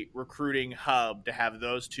a recruiting hub to have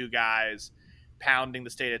those two guys pounding the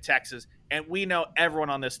state of Texas. And we know everyone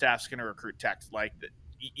on this staff is going to recruit Texas.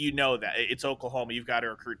 You know that. It's Oklahoma. You've got to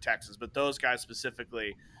recruit Texas. But those guys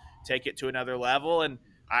specifically take it to another level. And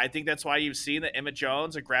I think that's why you've seen that Emmett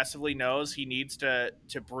Jones aggressively knows he needs to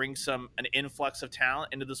bring an influx of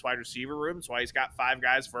talent into this wide receiver room. That's why he's got 5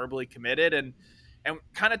 guys verbally committed. And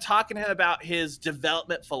kind of talking to him about his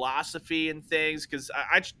development philosophy and things, because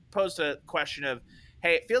I posed a question of,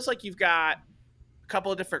 hey, it feels like you've got a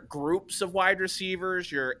couple of different groups of wide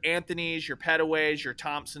receivers, your Anthonys, your Pettaways, your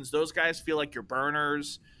Thompsons. Those guys feel like your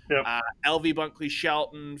burners. Yep. LV Bunkley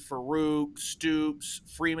Shelton, Farouk, Stoops,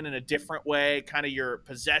 Freeman in a different way, kind of your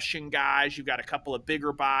possession guys. You've got a couple of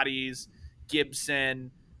bigger bodies,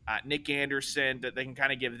 Gibson, Nick Anderson, that they can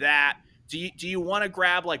kind of give that. Do you want to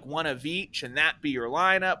grab one of each and that be your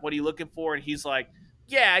lineup? What are you looking for? And he's like,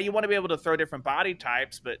 yeah, you want to be able to throw different body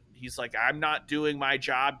types, but he's like, I'm not doing my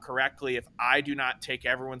job correctly if I do not take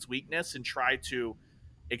everyone's weakness and try to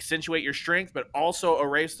accentuate your strength, but also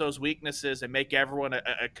erase those weaknesses and make everyone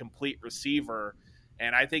a complete receiver.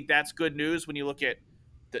 And I think that's good news when you look at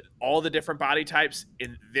all the different body types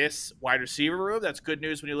in this wide receiver room. That's good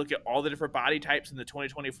news when you look at all the different body types in the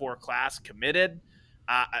 2024 class committed.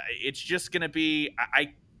 It's just going to be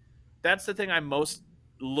that's the thing I'm most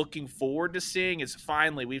looking forward to seeing is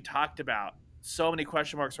finally, we've talked about so many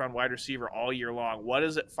question marks around wide receiver all year long. What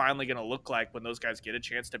is it finally going to look like when those guys get a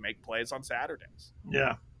chance to make plays on Saturdays?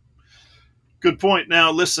 Yeah. Good point.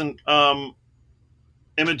 Now, listen,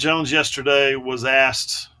 Emmett Jones yesterday was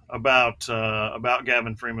asked about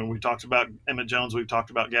Gavin Freeman. We talked about Emmett Jones. We've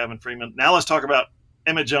talked about Gavin Freeman. Now let's talk about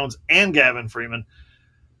Emmett Jones and Gavin Freeman.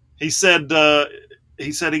 He said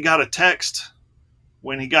he got a text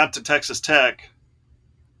when he got to Texas Tech.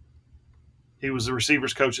 He was the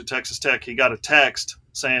receivers coach at Texas Tech. He got a text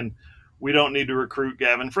saying, "We don't need to recruit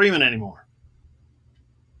Gavin Freeman anymore."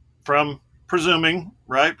 From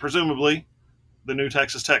presumably, the new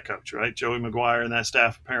Texas Tech coach, right? Joey McGuire and that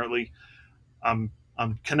staff apparently, I'm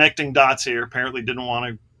connecting dots here, apparently didn't want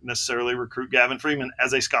to necessarily recruit Gavin Freeman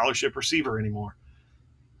as a scholarship receiver anymore.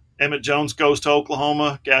 Emmett Jones goes to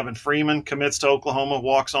Oklahoma. Gavin Freeman commits to Oklahoma,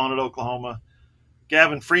 walks on at Oklahoma.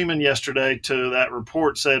 Gavin Freeman yesterday to that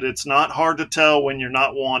report said it's not hard to tell when you're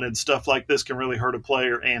not wanted. Stuff like this can really hurt a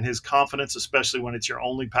player and his confidence, especially when it's your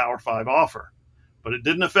only Power 5 offer. But it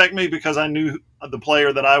didn't affect me because I knew the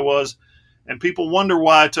player that I was, and people wonder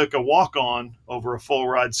why I took a walk-on over a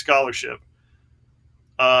full-ride scholarship.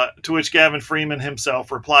 To which Gavin Freeman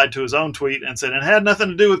himself replied to his own tweet and said, "It had nothing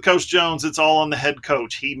to do with Coach Jones. It's all on the head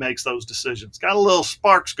coach. He makes those decisions." Got a little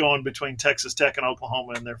sparks going between Texas Tech and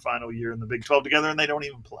Oklahoma in their final year in the Big 12 together, and they don't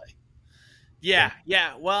even play. Yeah.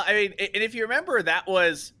 Well, I mean, and if you remember, that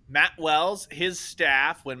was Matt Wells, his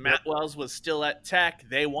staff, when Matt Wells was still at Tech,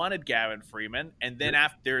 they wanted Gavin Freeman. And then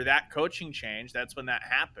after that coaching change, that's when that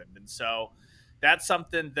happened. And so that's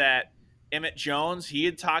something that Emmett Jones, he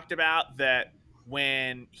had talked about, that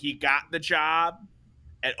when he got the job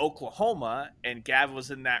at Oklahoma and Gavin was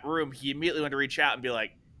in that room, he immediately wanted to reach out and be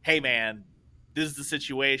like, "Hey, man, this is the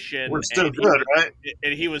situation." We're still good, right?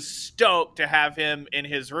 And he was stoked to have him in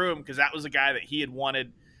his room because that was a guy that he had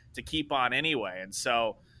wanted to keep on anyway. And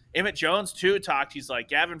so Emmett Jones, too, talked. He's like,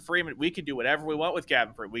 Gavin Freeman, we can do whatever we want with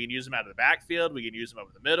Gavin Freeman. We can use him out of the backfield. We can use him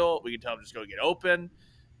over the middle. We can tell him just go get open.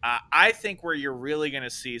 I think where you're really going to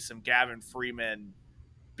see some Gavin Freeman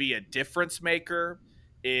be a difference maker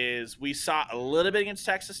is we saw a little bit against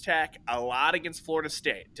Texas Tech, a lot against Florida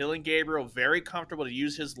State. Dillon Gabriel, very comfortable to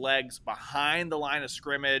use his legs behind the line of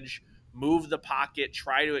scrimmage, move the pocket,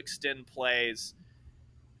 try to extend plays.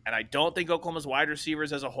 And I don't think Oklahoma's wide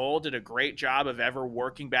receivers as a whole did a great job of ever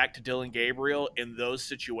working back to Dillon Gabriel in those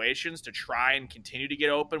situations to try and continue to get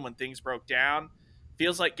open when things broke down.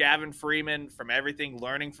 Feels like Gavin Freeman, from everything,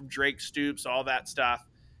 learning from Drake Stoops, all that stuff,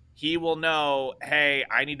 he will know, hey,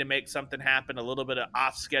 I need to make something happen, a little bit of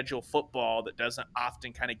off-schedule football that doesn't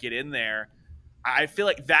often kind of get in there. I feel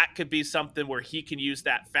like that could be something where he can use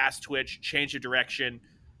that fast twitch, change of direction,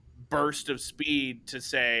 burst of speed to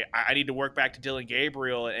say, I need to work back to Dillon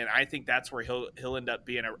Gabriel, and I think that's where he'll end up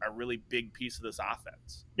being a really big piece of this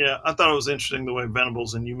offense. Yeah, I thought it was interesting the way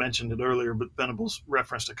Venables, and you mentioned it earlier, but Venables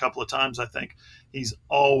referenced a couple of times, I think, he's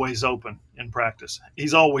always open in practice.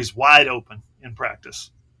 He's always wide open in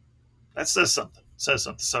practice. That says something.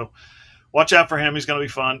 So watch out for him. He's going to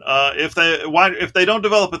be fun. If they don't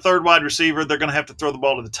develop a third wide receiver, they're going to have to throw the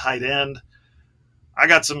ball to the tight end. I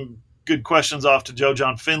got some good questions off to Joe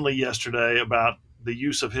John Finley yesterday about the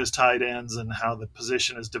use of his tight ends and how the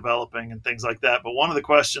position is developing and things like that. But one of the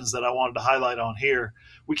questions that I wanted to highlight on here,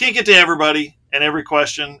 we can't get to everybody and every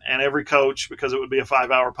question and every coach because it would be a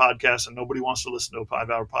 5-hour podcast and nobody wants to listen to a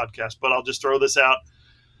 5-hour podcast. But I'll just throw this out.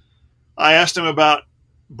 I asked him about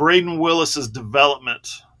Braden Willis's development,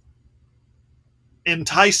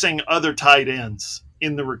 enticing other tight ends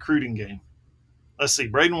in the recruiting game. Let's see.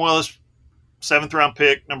 Braden Willis, 7th-round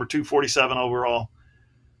pick, number 247 overall.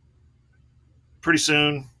 Pretty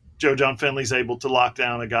soon, Joe John Finley's able to lock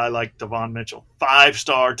down a guy like Devon Mitchell,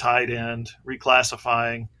 5-star tight end,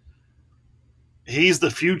 reclassifying. He's the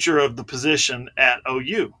future of the position at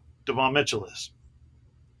OU, Devon Mitchell is.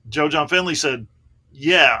 Joe John Finley said,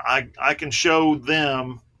 yeah, I can show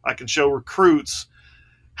them, I can show recruits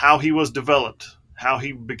how he was developed, how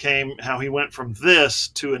he went from this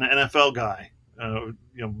to an NFL guy,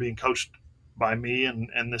 being coached by me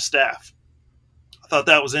and the staff. I thought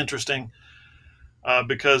that was interesting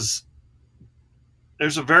because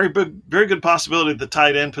there's a very good possibility at the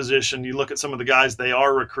tight end position. You look at some of the guys they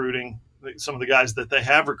are recruiting, some of the guys that they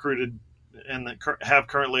have recruited and that have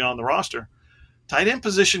currently on the roster. Tight end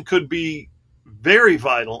position could be very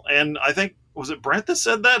vital. And I think, was it Brent that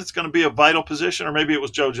said that? It's going to be a vital position, or maybe it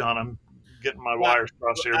was Joe John. I'm getting my wires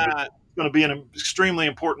crossed here. But it's going to be an extremely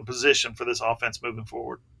important position for this offense moving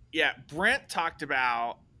forward. Yeah, Brent talked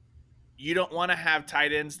about you don't want to have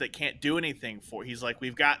tight ends that can't do anything for. He's like,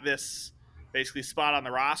 we've got this basically spot on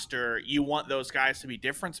the roster, you want those guys to be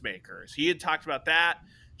difference makers. He had talked about that.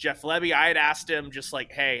 Jeff Lebby, I had asked him just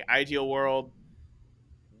like, hey, ideal world,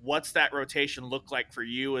 what's that rotation look like for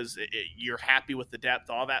you? You're happy with the depth,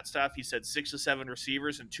 all that stuff? He said 6 to 7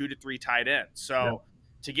 receivers and 2 to 3 tight ends. So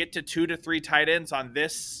to get to 2 to 3 tight ends on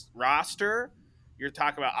this roster, you're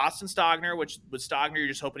talking about Austin Stogner, which with Stogner, you're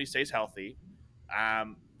just hoping he stays healthy.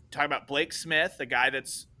 Talking about Blake Smith, a guy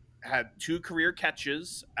that's had 2 career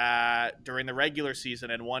catches during the regular season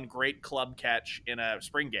and 1 great club catch in a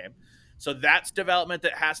spring game. So that's development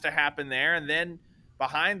that has to happen there. And then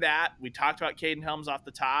behind that, we talked about Caden Helms off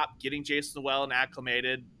the top, getting Jason Llewellyn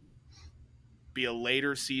acclimated, be a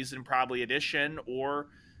later season probably addition, or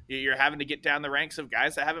you're having to get down the ranks of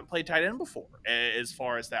guys that haven't played tight end before as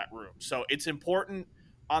far as that room. So it's important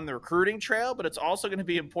on the recruiting trail, but it's also going to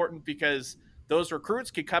be important because those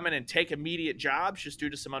recruits could come in and take immediate jobs just due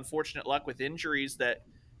to some unfortunate luck with injuries that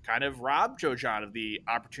kind of robbed Joe John of the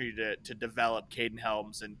opportunity to develop Caden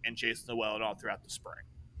Helms and Jason Llewellyn all throughout the spring.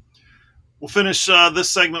 We'll finish this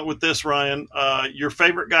segment with this, Ryan. Your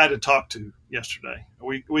favorite guy to talk to yesterday.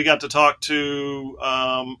 We got to talk to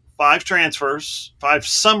 5 transfers, 5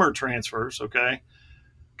 summer transfers, okay?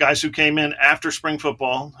 Guys who came in after spring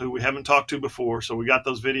football who we haven't talked to before. So we got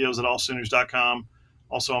those videos at allsooners.com,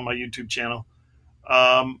 also on my YouTube channel.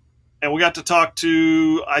 And we got to talk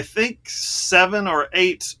to, I think, 7 or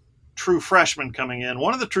 8 true freshmen coming in.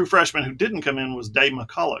 One of the true freshmen who didn't come in was Dave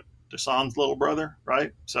McCulloch, Deshaun's little brother,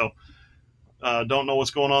 right? So don't know what's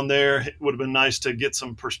going on there. It would have been nice to get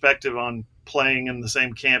some perspective on playing in the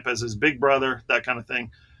same camp as his big brother, that kind of thing.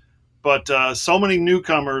 But so many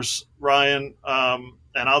newcomers, Ryan, and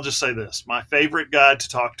I'll just say this. My favorite guy to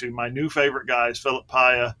talk to, my new favorite guy is Philip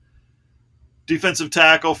Paya, defensive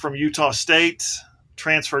tackle from Utah State,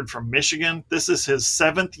 transferred from Michigan. This is his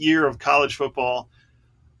 7th year of college football.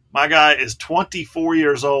 My guy is 24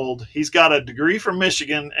 years old. He's got a degree from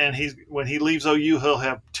Michigan, and when he leaves OU, he'll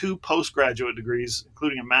have 2 postgraduate degrees,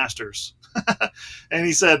 including a master's. And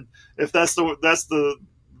he said, if that's the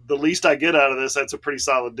least I get out of this, that's a pretty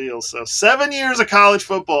solid deal. So 7 years of college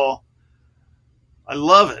football. I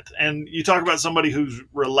love it. And you talk about somebody who's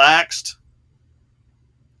relaxed,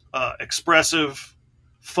 expressive,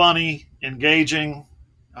 funny, engaging.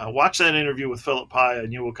 Watch that interview with Philip Paya,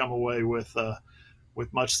 and you will come away with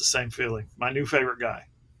much the same feeling. My new favorite guy.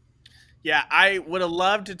 Yeah, I would have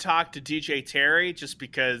loved to talk to DJ Terry just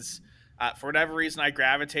because for whatever reason I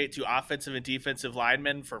gravitate to offensive and defensive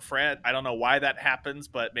linemen for Fred. I don't know why that happens,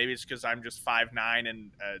 but maybe it's because I'm just 5'9"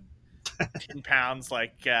 and 10 pounds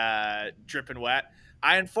like dripping wet.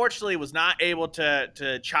 I unfortunately was not able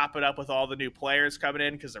to chop it up with all the new players coming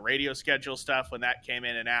in because the radio schedule stuff when that came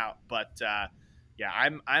in and out. But yeah,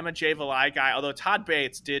 I'm a Jay Valai guy, although Todd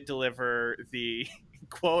Bates did deliver the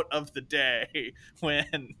quote of the day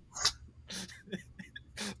when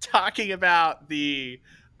talking about the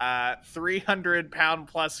 300-pound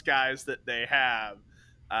plus guys that they have.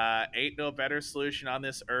 Ain't no better solution on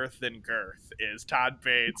this earth than girth, is Todd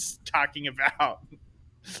Bates talking about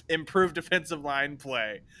improved defensive line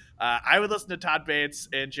play. I would listen to Todd Bates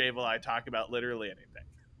and Jay Valai talk about literally anything.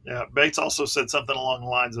 Yeah, Bates also said something along the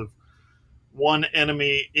lines of, one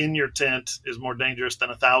enemy in your tent is more dangerous than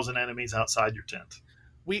 1,000 enemies outside your tent.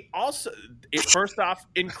 We also, first off,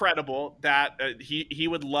 incredible that he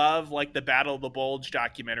would love like the Battle of the Bulge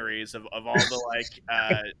documentaries of all the like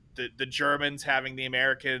the Germans having the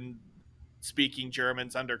American speaking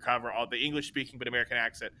Germans undercover, all the English speaking but American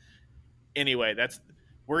accent. Anyway,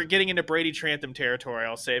 we're getting into Brady Trantham territory.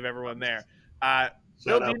 I'll save everyone there.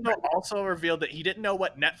 Bill Dino also revealed that he didn't know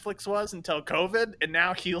what Netflix was until COVID, and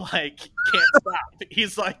now he like can't stop.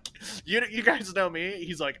 He's like, you guys know me.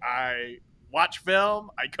 He's like, I watch film,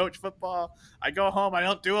 I coach football, I go home, I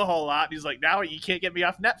don't do a whole lot. He's like, now you can't get me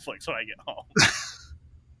off Netflix when I get home.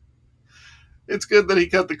 It's good that he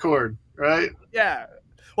cut the cord, right? Yeah.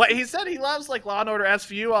 Well, he said he loves like Law and Order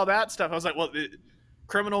SVU, all that stuff. I was like, well,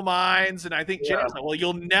 Criminal Minds, and I think Jenny's like, well,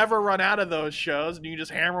 you'll never run out of those shows, and you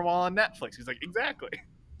just hammer them all on Netflix. He's like, exactly.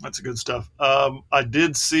 That's good stuff. I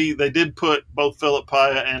did see they did put both Philip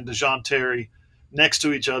Paya and DeJoun Terry next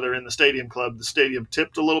to each other in the Stadium Club. The stadium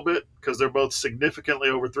tipped a little bit because they're both significantly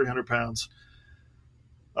over 300 pounds.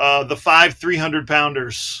 The 5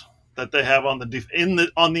 300-pounders that they have on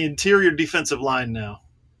the interior defensive line now.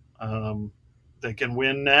 They can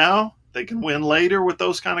win now. They can win later with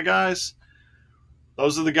those kind of guys.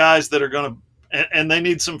 Those are the guys that are going to – and they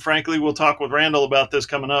need some – frankly, we'll talk with Randall about this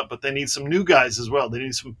coming up, but they need some new guys as well. They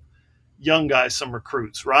need some young guys, some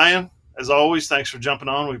recruits. Ryan, as always, thanks for jumping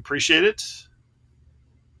on. We appreciate it.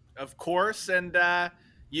 Of course. And,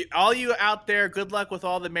 All you out there, good luck with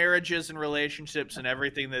all the marriages and relationships and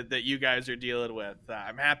everything that you guys are dealing with.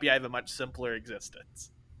 I'm happy I have a much simpler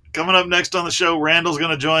existence. Coming up next on the show, Randall's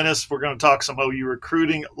going to join us. We're going to talk some OU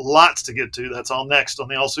recruiting. Lots to get to. That's all next on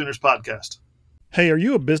the AllSooners Podcast. Hey, are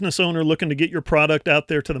you a business owner looking to get your product out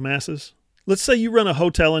there to the masses? Let's say you run a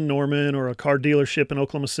hotel in Norman or a car dealership in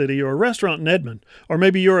Oklahoma City or a restaurant in Edmond, or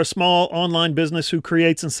maybe you're a small online business who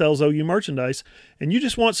creates and sells OU merchandise and you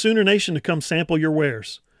just want Sooner Nation to come sample your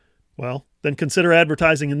wares. Well, then consider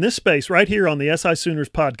advertising in this space right here on the SI Sooners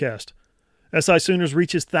Podcast. SI Sooners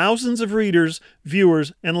reaches thousands of readers,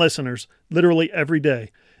 viewers, and listeners literally every day,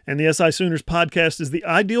 and the SI Sooners Podcast is the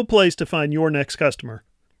ideal place to find your next customer.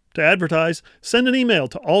 To advertise, send an email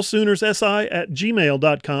to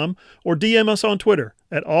allsoonersi@gmail.com or DM us on Twitter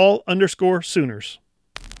at all_Sooners.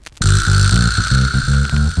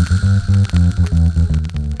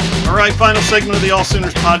 All right, final segment of the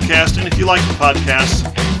AllSooners Podcast. And if you like the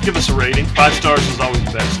podcast, give us a rating. 5 stars is always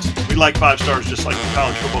the best. We like 5 stars just like the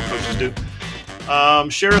college football coaches do.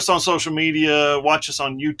 Share us on social media. Watch us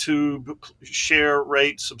on YouTube. Share,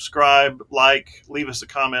 rate, subscribe, like, leave us a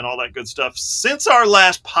comment, all that good stuff. Since our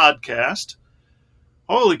last podcast,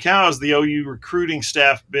 holy cow, has the OU recruiting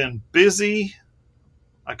staff been busy.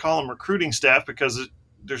 I call them recruiting staff because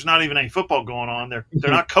there's not even any football going on. They're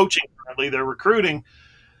not coaching currently. They're recruiting.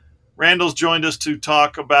 Randall's joined us to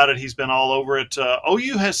talk about it. He's been all over it.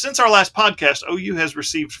 OU has, since our last podcast, OU has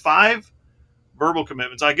received 5 verbal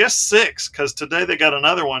commitments. I guess 6, because today they got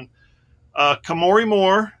another one. Kamori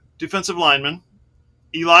Moore, defensive lineman.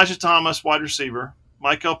 Elijah Thomas, wide receiver.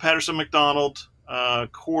 Michael Patterson-McDonald,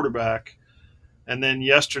 quarterback. And then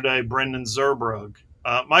yesterday, Brendan Zerbrug.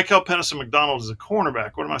 Michael Patterson-McDonald is a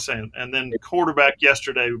cornerback. What am I saying? And then quarterback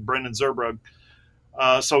yesterday, Brendan Zerbrug.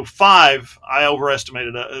 So 5, I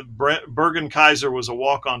overestimated. Bergen Kaiser was a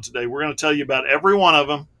walk-on today. We're going to tell you about every one of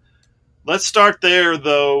them. Let's start there,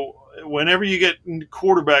 though. Whenever you get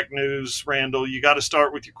quarterback news, Randall, you got to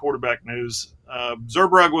start with your quarterback news.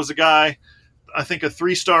 Zerbrug was a guy, I think a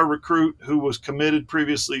 3-star recruit who was committed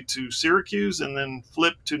previously to Syracuse and then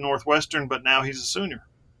flipped to Northwestern, but now he's a Sooner.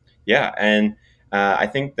 Yeah, and I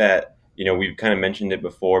think that, we've kind of mentioned it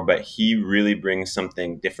before, but he really brings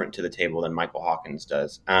something different to the table than Michael Hawkins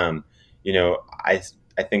does.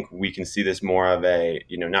 I think we can see this more of a,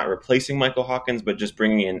 not replacing Michael Hawkins, but just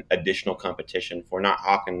bringing in additional competition for not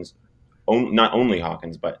only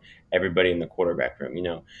Hawkins, but everybody in the quarterback room.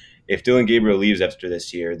 If Dylan Gabriel leaves after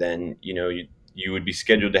this year, then, you would be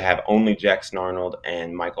scheduled to have only Jackson Arnold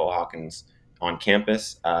and Michael Hawkins on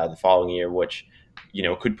campus the following year, which,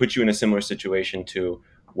 could put you in a similar situation to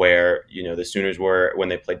where, the Sooners were when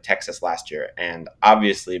they played Texas last year. And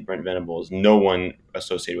obviously Brent Venables, no one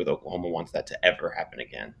associated with Oklahoma wants that to ever happen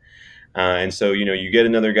again. And so, you get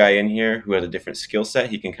another guy in here who has a different skill set.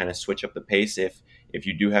 He can kind of switch up the pace if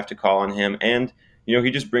you do have to call on him. And,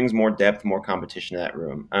 he just brings more depth, more competition to that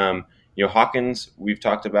room. Hawkins, we've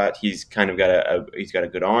talked about, he's kind of got he's got a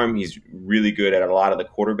good arm. He's really good at a lot of the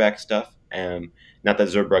quarterback stuff. Not that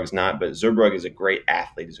Zerbrug's not, but Zerbrug is a great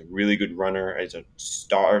athlete. He's a really good runner. He's a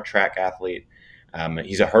star track athlete.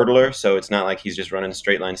 He's a hurdler, so it's not like he's just running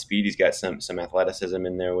straight line speed. He's got some athleticism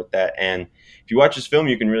in there with that. And if you watch his film,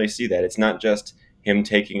 you can really see that. It's not just him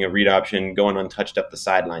taking a read option, going untouched up the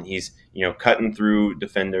sideline. He's, cutting through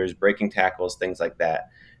defenders, breaking tackles, things like that.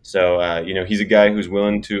 So, he's a guy who's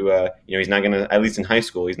willing to, he's not going to, at least in high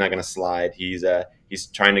school, he's not going to slide. He's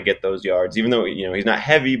trying to get those yards, even though, he's not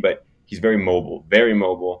heavy, but he's very mobile.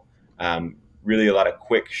 Really a lot of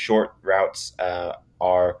quick, short routes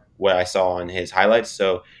are what I saw on his highlights.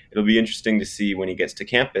 So it'll be interesting to see when he gets to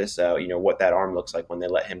campus, what that arm looks like when they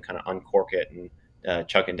let him kind of uncork it and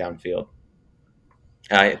chuck it downfield.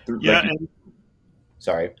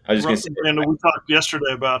 Sorry, I was just going to say. Randall, we talked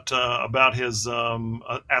yesterday about his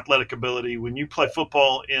athletic ability. When you play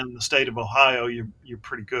football in the state of Ohio, you're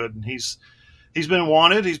pretty good, and he's been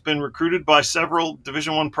wanted. He's been recruited by several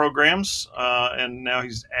Division I programs, and now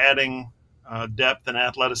he's adding depth and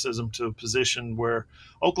athleticism to a position where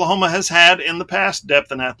Oklahoma has had in the past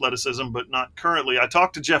depth and athleticism, but not currently. I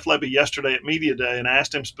talked to Jeff Lebby yesterday at Media Day and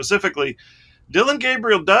asked him specifically, Dylan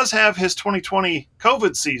Gabriel does have his 2020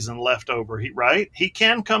 COVID season left over, right? He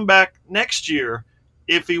can come back next year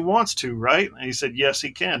if he wants to, right? And he said, yes,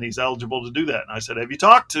 he can. He's eligible to do that. And I said, have you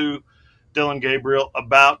talked to Dylan Gabriel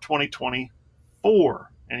about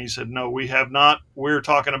 2024? And he said, no, we have not. We're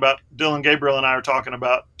talking about, Dylan Gabriel and I are talking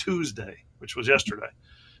about Tuesday, which was yesterday.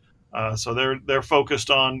 So they're focused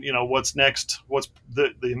on, what's next, what's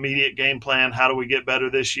the immediate game plan, how do we get better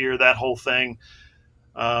this year, that whole thing.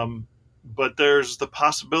 But there's the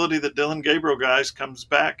possibility that Dylan Gabriel, guys, comes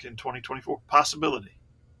back in 2024. Possibility.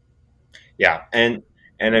 Yeah, and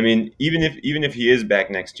I mean, even if he is back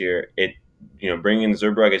next year, bringing in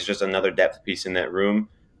Zerbrug is just another depth piece in that room.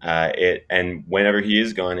 And whenever he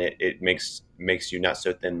is gone, it makes you not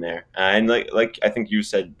so thin there. And like I think you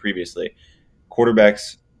said previously,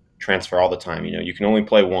 quarterbacks transfer all the time. You can only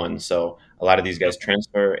play one, so a lot of these guys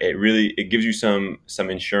transfer. It gives you some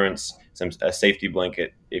insurance, a safety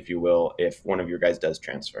blanket, if you will, if one of your guys does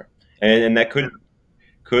transfer, and that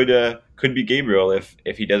could be Gabriel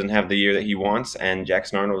if he doesn't have the year that he wants, and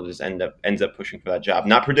Jackson Arnold just ends up pushing for that job.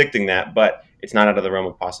 Not predicting that, but it's not out of the realm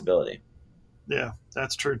of possibility. Yeah,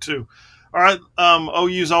 that's true too. All right,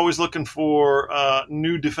 OU's always looking for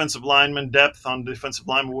new defensive linemen, depth on defensive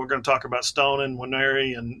linemen. We're going to talk about Stone and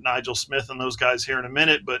Winery and Nigel Smith and those guys here in a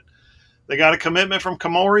minute, but they got a commitment from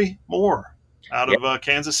Kamori Moore out of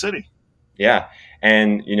Kansas City. Yeah,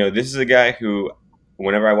 and this is a guy who,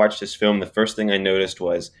 whenever I watched this film, the first thing I noticed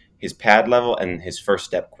was his pad level and his first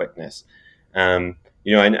step quickness.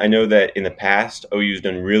 I know that in the past, OU's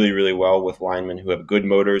done really, really well with linemen who have good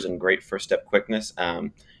motors and great first step quickness. I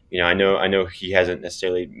know he hasn't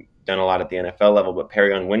necessarily done a lot at the NFL level, but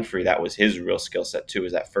Perion Winfrey, that was his real skill set too,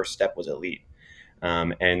 is that first step was elite.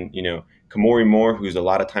 Kamori Moore, who's a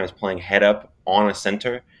lot of times playing head up on a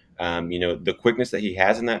center, the quickness that he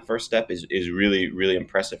has in that first step is really, really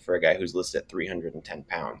impressive for a guy who's listed at 310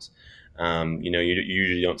 pounds. You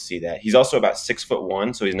usually don't see that. He's also about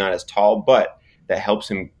 6'1", so he's not as tall, but that helps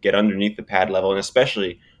him get underneath the pad level, and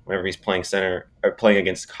especially whenever he's playing center or playing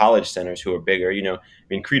against college centers who are bigger.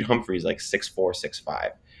 Creed Humphrey's like 6'4",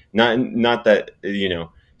 6'5". Not that.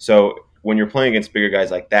 So when you're playing against bigger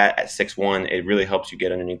guys like that at 6'1", it really helps you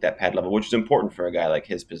get underneath that pad level, which is important for a guy like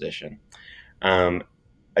his position.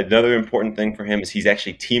 Another important thing for him is he's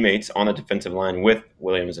actually teammates on the defensive line with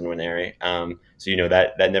Williams and Winery. So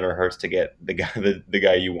that never hurts to get the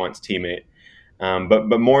guy you want's teammate.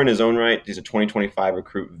 But more in his own right, he's a 2025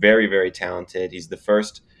 recruit, very, very talented. He's the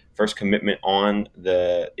first commitment in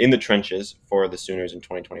the trenches for the Sooners in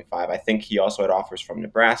 2025. I think he also had offers from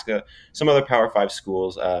Nebraska, some other Power 5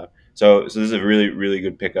 schools. So this is a really, really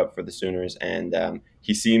good pickup for the Sooners, and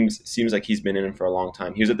he seems like he's been in it for a long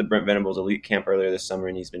time. He was at the Brent Venables Elite Camp earlier this summer,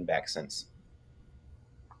 and he's been back since.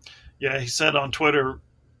 Yeah, he said on Twitter,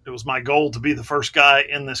 it was my goal to be the first guy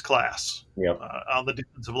in this class on the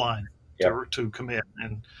defensive line to commit,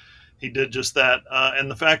 and he did just that. And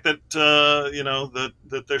the fact that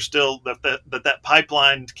that they're still that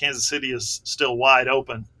pipeline to Kansas City is still wide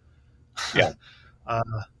open. Yeah.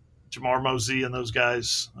 Jamar Mosey and those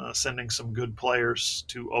guys sending some good players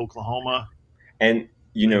to Oklahoma. And,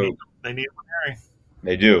 they need Winery.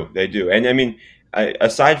 They do. And, I mean,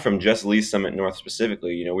 aside from just Lee Summit North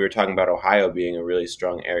specifically, we were talking about Ohio being a really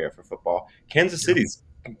strong area for football. Kansas City's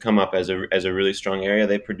come up as a really strong area.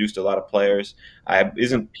 They produced a lot of players.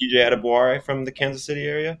 Isn't PJ Adebaware from the Kansas City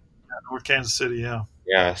area? Yeah, North Kansas City, yeah.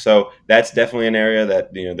 Yeah, so that's definitely an area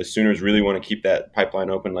that the Sooners really want to keep that pipeline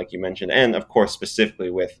open, like you mentioned, and of course specifically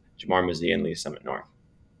with Jamar Mosey and Lee Summit North.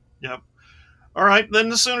 Yep. All right, then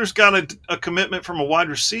the Sooners got a commitment from a wide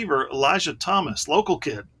receiver, Elijah Thomas, local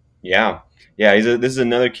kid. Yeah. This is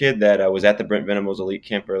another kid that was at the Brent Venables Elite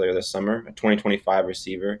Camp earlier this summer, a 2025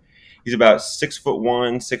 receiver. He's about 6'1",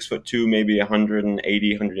 6'2", maybe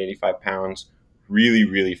 180, 185 pounds. Really,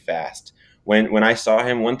 really fast. When I saw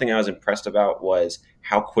him, one thing I was impressed about was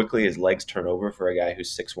how quickly his legs turn over for a guy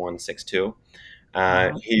who's 6'1", 6'2".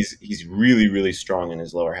 He's really, really strong in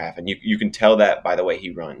his lower half, and you can tell that by the way he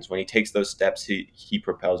runs. When he takes those steps, he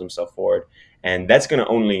propels himself forward, and that's going to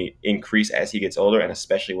only increase as he gets older, and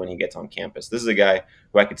especially when he gets on campus. This is a guy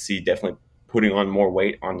who I could see definitely putting on more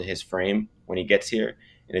weight onto his frame when he gets here,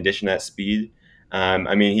 in addition to that speed.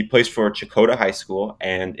 He plays for Chakota High School,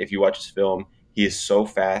 and if you watch his film, he is so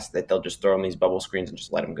fast that they'll just throw him these bubble screens and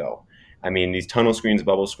just let him go. These tunnel screens,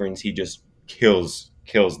 bubble screens, he just kills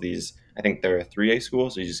these. I think they're a 3A school,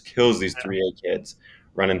 so he just kills these 3A kids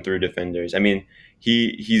running through defenders.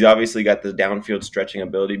 He's obviously got the downfield stretching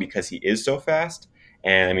ability because he is so fast,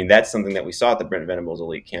 and that's something that we saw at the Brent Venables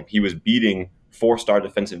Elite Camp. He was beating 4-star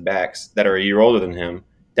defensive backs that are a year older than him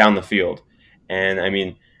down the field, and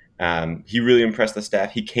he really impressed the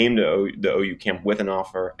staff. He came to the OU camp with an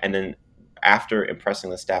offer, and then after impressing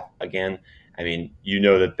the staff again,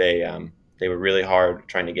 that they were really hard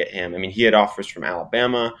trying to get him. He had offers from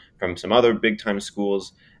Alabama, from some other big-time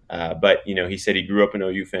schools, but he said he grew up an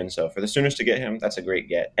OU fan. So for the Sooners to get him, that's a great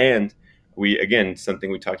get. And something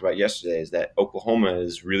we talked about yesterday is that Oklahoma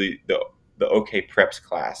is really the OK Preps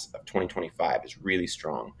class of 2025 is really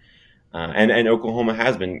strong. And Oklahoma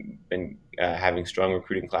has been having strong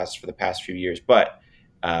recruiting classes for the past few years. But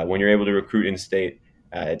when you're able to recruit in-state,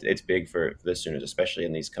 it's big for the Sooners, especially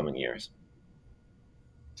in these coming years.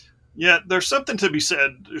 Yeah, there's something to be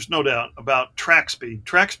said, there's no doubt, about track speed.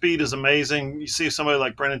 Track speed is amazing. You see somebody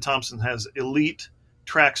like Brendan Thompson has elite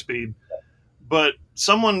track speed, but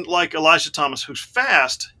someone like Elijah Thomas who's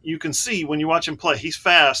fast, you can see when you watch him play, he's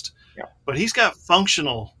fast, Yeah. but he's got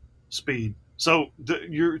functional speed. So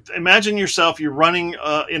imagine yourself, you're running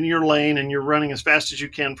in your lane and you're running as fast as you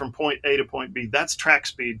can from point A to point B. That's track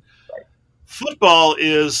speed. Right. Football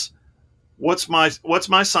is what's my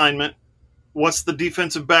assignment? What's the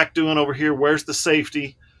defensive back doing over here? Where's the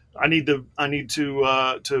safety? I need to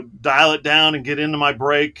dial it down and get into my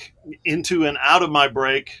break, into and out of my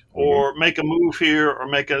break, or make a move here, or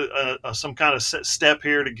make some kind of step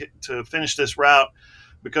here to finish this route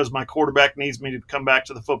because my quarterback needs me to come back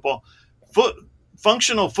to the football.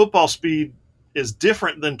 Functional football speed is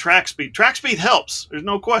different than track speed. Track speed helps, there's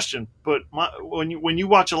no question. But when you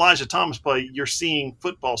watch Elijah Thomas play, you're seeing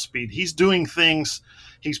football speed. He's doing things.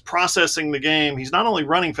 He's processing the game. He's not only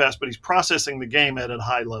running fast, but he's processing the game at a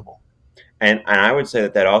high level. And I would say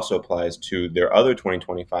that also applies to their other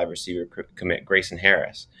 2025 receiver commit, Grayson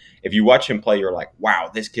Harris. If you watch him play, you're like, wow,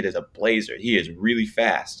 this kid is a blazer. He is really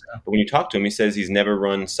fast. Yeah. But when you talk to him, he says he's never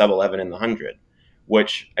run sub-11 in the 100,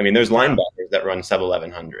 which, I mean, there's linebackers that run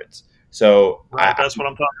sub-1100s. So right, that's what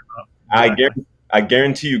I'm talking about. I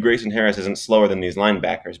guarantee you Grayson Harris isn't slower than these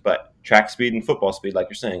linebackers, but track speed and football speed, like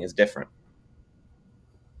you're saying, is different.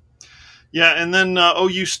 Yeah, and then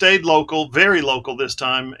OU stayed local, very local this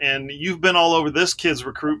time, and you've been all over this kid's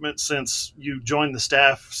recruitment since you joined the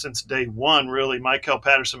staff since day one, really. Michael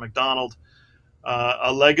Patterson McDonald,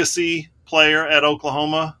 a legacy player at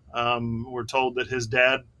Oklahoma. We're told that his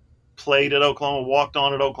dad played at Oklahoma, walked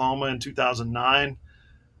on at Oklahoma in 2009.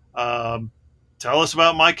 Tell us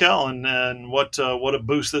about Michael and what a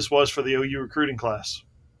boost this was for the OU recruiting class.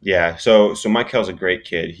 Yeah, so Michael's a great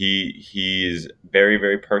kid. He's very,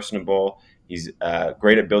 very personable. He's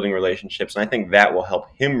great at building relationships, and I think that will help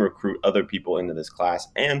him recruit other people into this class.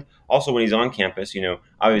 And also when he's on campus,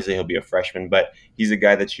 obviously he'll be a freshman, but he's a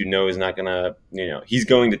guy that is not gonna, he's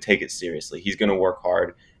going to take it seriously. He's going to work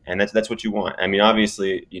hard, and that's what you want. I mean,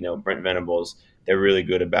 obviously, Brent Venables, they're really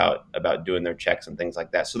good about doing their checks and things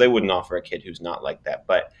like that, so they wouldn't offer a kid who's not like that,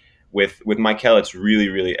 but. With Michael, it's really,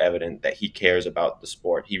 really evident that he cares about the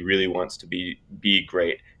sport. He really wants to be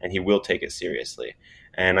great, and he will take it seriously.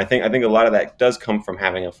 And I think a lot of that does come from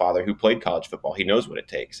having a father who played college football. He knows what it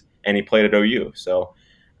takes, and he played at OU. So,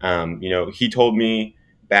 he told me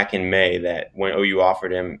back in May that when OU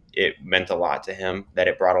offered him, it meant a lot to him, that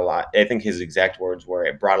it brought a lot. I think his exact words were,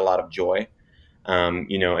 it brought a lot of joy.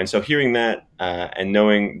 And so hearing that and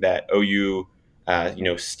knowing that OU,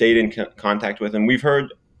 stayed in contact with him, we've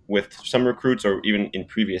heard with some recruits or even in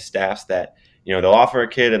previous staffs that, they'll offer a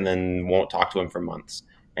kid and then won't talk to him for months.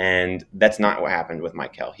 And that's not what happened with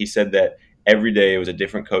Michael. He said that every day it was a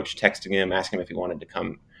different coach texting him, asking him if he wanted to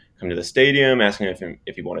come to the stadium, asking him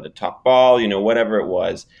if he wanted to talk ball, whatever it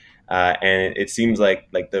was. And it seems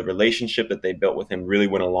like the relationship that they built with him really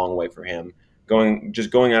went a long way for him. Going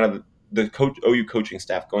out of the OU coaching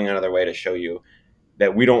staff, going out of their way to show you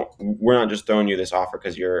that we're not just throwing you this offer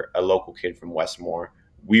because you're a local kid from Westmore.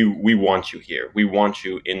 We want you here. We want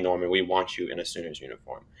you in Norman. We want you in a Sooners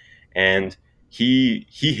uniform. And he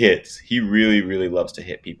hits. He really, really loves to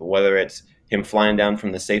hit people, whether it's him flying down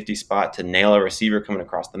from the safety spot to nail a receiver coming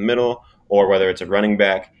across the middle, or whether it's a running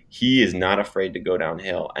back. He is not afraid to go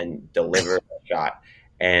downhill and deliver a shot.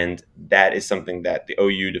 And that is something that the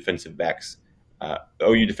OU defensive back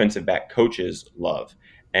coaches love.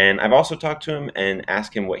 And I've also talked to him and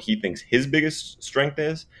asked him what he thinks his biggest strength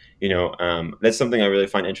is. That's something I really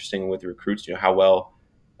find interesting with recruits. How well,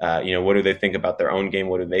 what do they think about their own game?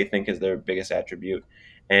 What do they think is their biggest attribute?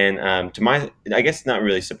 And to my, I guess not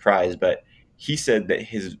really surprised, but he said that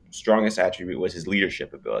his strongest attribute was his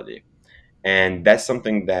leadership ability. And that's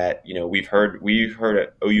something that, we've heard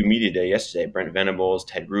at OU Media Day yesterday. Brent Venables,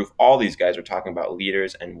 Ted Roof, all these guys are talking about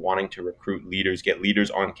leaders and wanting to recruit leaders, get leaders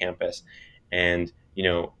on campus. And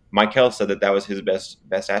Michael said that was his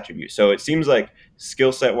best attribute. So it seems like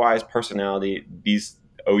skill set wise, personality, these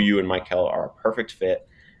OU and Michael are a perfect fit.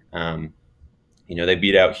 They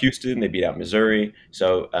beat out Houston, they beat out Missouri.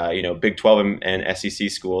 So Big 12 and SEC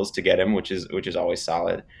schools to get him, which is always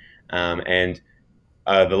solid. And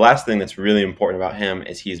the last thing that's really important about him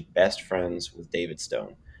is he's best friends with David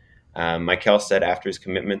Stone. Michael said after his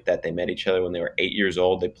commitment that they met each other when they were 8 years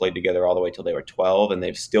old. They played together all the way till they were 12, and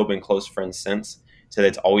they've still been close friends since. Said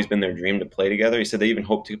it's always been their dream to play together. He said they even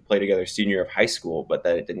hoped to play together senior year of high school, but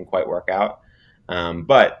that it didn't quite work out.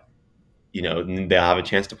 But they'll have a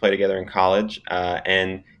chance to play together in college.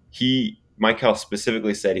 And he Michael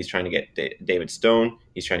specifically said he's trying to get David Stone,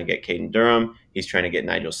 he's trying to get Caden Durham, he's trying to get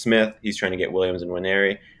Nigel Smith, he's trying to get Williams and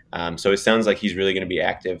Winery. So it sounds like he's really going to be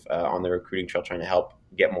active on the recruiting trail, trying to help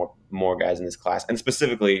get more guys in this class, and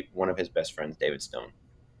specifically one of his best friends, David Stone.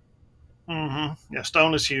 Mm-hmm. Yeah,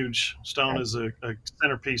 Stone is huge. Stone is a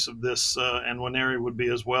centerpiece of this, and Winery would be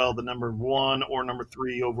as well the number 1 or number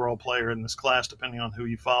 3 overall player in this class, depending on who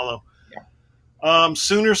you follow. Yeah.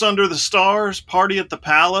 Sooners under the stars, party at the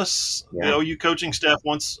Palace. Yeah. The OU coaching staff,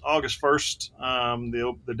 once August 1st,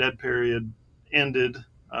 the dead period ended,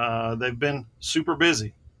 they've been super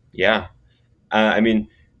busy. Yeah. I mean,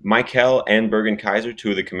 Michael and Bergen Kaiser, 2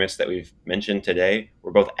 of the commits that we've mentioned today,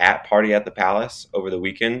 were both at Party at the Palace over the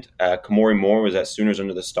weekend. Kamori Moore was at Sooners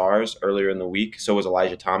Under the Stars earlier in the week. So was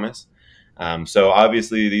Elijah Thomas. So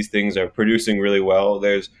obviously these things are producing really well.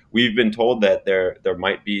 We've been told that there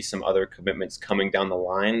might be some other commitments coming down the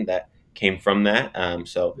line that came from that.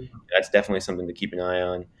 So that's definitely something to keep an eye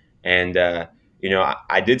on. And,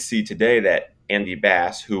 I did see today that Andy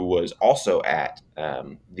Bass, who was also at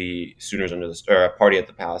the Sooners Party at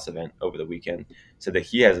the Palace event over the weekend, said that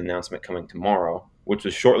he has an announcement coming tomorrow, which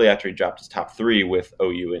was shortly after he dropped his top 3 with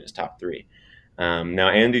OU in his top 3. Now,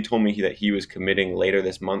 Andy told me that he was committing later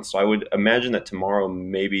this month, so I would imagine that tomorrow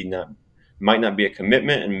might not be a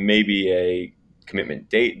commitment and maybe a commitment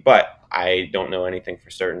date, but I don't know anything for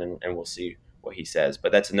certain, and we'll see what he says.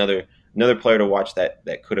 But that's another player to watch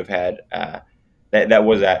that could have had that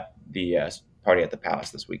was at the Party at the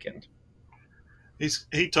Palace this weekend.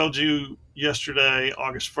 He told you yesterday,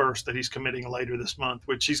 August 1st, that he's committing later this month,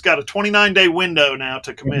 which he's got a 29-day window now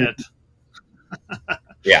to commit.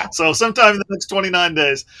 Yeah. So sometime in the next 29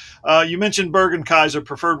 days. You mentioned Bergen Kaiser,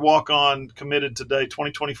 preferred walk-on, committed today,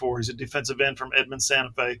 2024. He's a defensive end from Edmond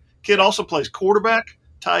Santa Fe. Kid also plays quarterback,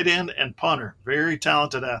 tight end, and punter. Very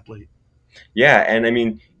talented athlete. Yeah, and I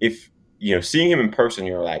mean, if seeing him in person,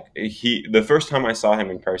 you're like, the first time I saw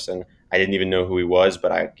him in person, I didn't even know who he was,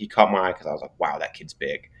 but he caught my eye because I was like, wow, that kid's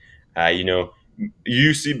big.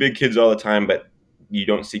 You see big kids all the time, but you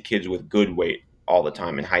don't see kids with good weight all the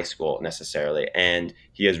time in high school necessarily, and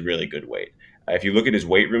he has really good weight. If you look at his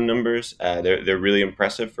weight room numbers, they're really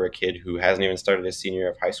impressive for a kid who hasn't even started his senior year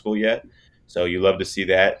of high school yet. So you love to see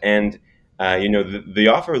that. And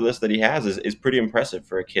the offer list that he has is pretty impressive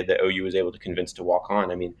for a kid that OU was able to convince to walk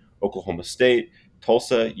on. I mean, Oklahoma State,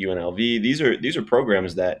 Tulsa, UNLV. These are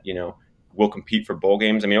programs that will compete for bowl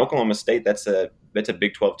games. I mean, Oklahoma State, that's a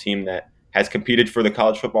Big 12 team that has competed for the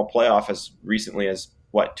college football playoff as recently as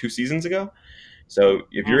 2 seasons ago. So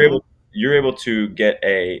if you're able to get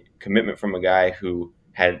a commitment from a guy who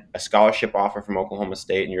had a scholarship offer from Oklahoma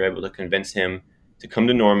State, and you're able to convince him to come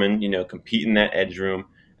to Norman, compete in that edge room,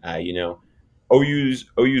 OU's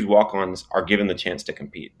walk-ons are given the chance to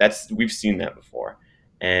compete. We've seen that before.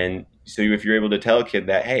 And so if you're able to tell a kid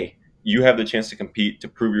that, hey, you have the chance to compete, to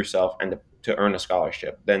prove yourself, and to earn a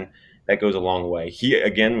scholarship, then that goes a long way. He,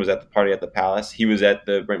 again, was at the Party at the Palace. He was at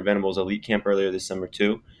the Brent Venables Elite Camp earlier this summer,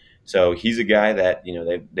 too. So he's a guy that,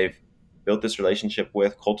 they've built this relationship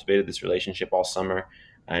with, cultivated this relationship all summer.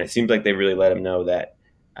 And it seems like they really let him know that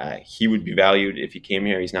he would be valued if he came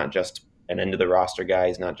here. He's not just an end-of-the-roster guy.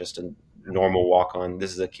 He's not just a normal walk-on.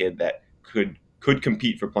 This is a kid that could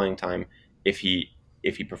compete for playing time if he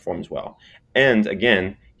performs well. And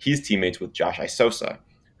again, he's teammates with Josh Isosa,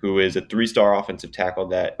 who is a 3-star offensive tackle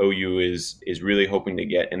that OU is really hoping to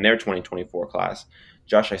get in their 2024 class.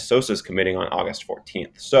 Josh Isosa is committing on August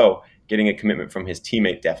 14th. So getting a commitment from his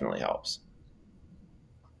teammate definitely helps.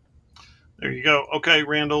 There you go. Okay,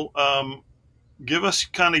 Randall, give us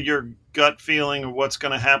kind of your gut feeling of what's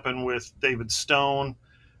going to happen with David Stone,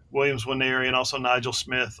 Williams Winery, and also Nigel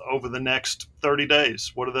Smith over the next 30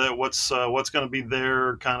 days. What's going to be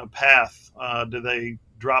their kind of path? Do they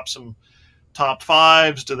drop some top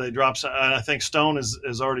 5s? Do they drop some? And I think Stone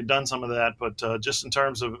has already done some of that, but just in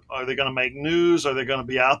terms of, are they going to make news? Are they going to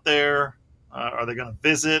be out there? Are they going to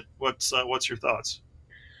visit? What's your thoughts?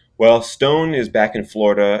 Well, Stone is back in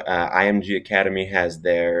Florida. IMG Academy has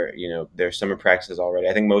their summer practices already.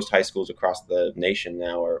 I think most high schools across the nation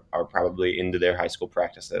now are probably into their high school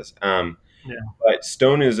practices. But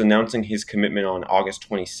Stone is announcing his commitment on August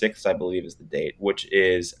 26th, I believe is the date, which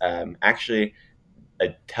is actually a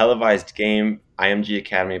televised game, IMG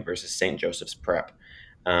Academy versus St. Joseph's Prep.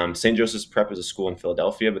 St. Joseph's Prep is a school in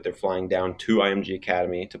Philadelphia, but they're flying down to IMG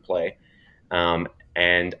Academy to play.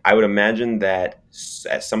 And I would imagine that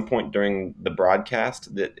at some point during the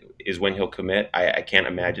broadcast, that is when he'll commit. I can't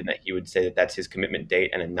imagine that he would say that that's his commitment date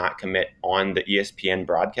and then not commit on the ESPN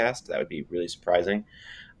broadcast. That would be really surprising.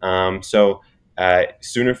 So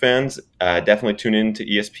Sooner fans, definitely tune in to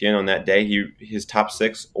ESPN on that day. His top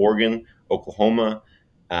 6, Oregon, Oklahoma,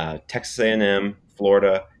 Texas A&M,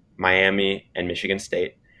 Florida, Miami, and Michigan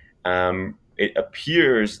State. It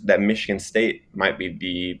appears that Michigan State might be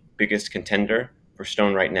the biggest contender for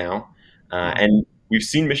Stone right now. And we've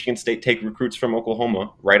seen Michigan State take recruits from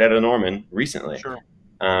Oklahoma right out of Norman recently. Sure.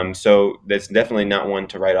 So that's definitely not one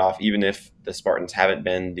to write off, even if the Spartans haven't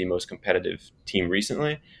been the most competitive team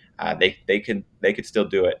recently. They could still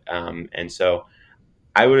do it. And so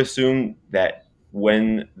I would assume that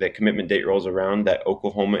when the commitment date rolls around, that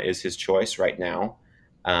Oklahoma is his choice right now.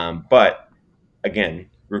 But again,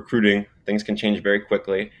 recruiting, things can change very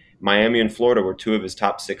quickly. Miami and Florida were two of his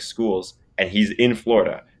top 6 schools, and he's in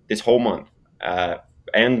Florida this whole month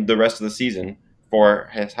and the rest of the season for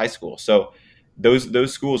his high school. So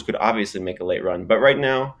those schools could obviously make a late run. But right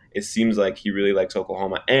now, it seems like he really likes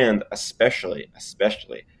Oklahoma, and especially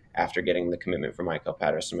after getting the commitment from Michael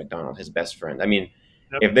Patterson McDonald, his best friend. I mean,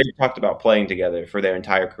 if they talked about playing together for their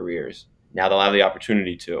entire careers, now they'll have the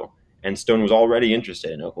opportunity to. And Stone was already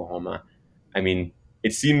interested in Oklahoma. I mean,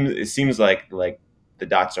 it seems like the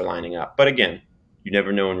dots are lining up. But again, you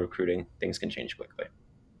never know in recruiting; things can change quickly.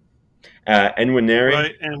 And Nwaneri,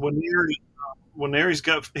 right? And Nwaneri's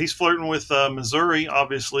he's flirting with Missouri.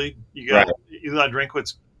 Obviously, you got Eli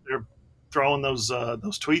Drinkwitz. They're throwing those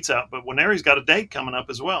tweets out, but Nwaneri's got a date coming up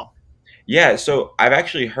as well. Yeah, so I've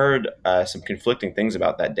actually heard some conflicting things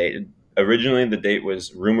about that date. Originally, the date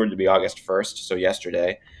was rumored to be August 1st, so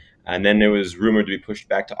yesterday, and then it was rumored to be pushed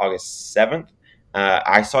back to August 7th.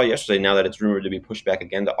 I saw yesterday now that it's rumored to be pushed back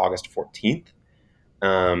again to August 14th.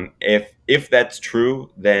 If that's true,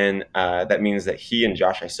 then that means that he and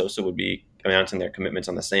Josh Isosa would be announcing their commitments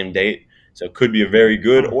on the same date. So it could be a very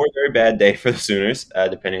good or very bad day for the Sooners,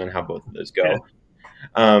 depending on how both of those go.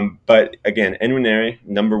 Yeah. But again, Nwaneri,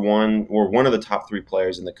 number one, or one of the top 3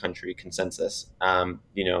 players in the country consensus.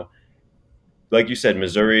 Like you said,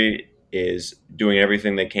 Missouri is doing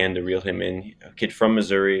everything they can to reel him in. A kid from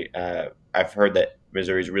Missouri. I've heard that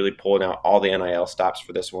Missouri's really pulling out all the NIL stops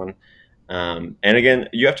for this one. And again,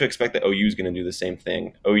 you have to expect that OU is going to do the same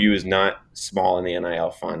thing. OU is not small in the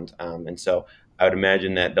NIL fund. And so I would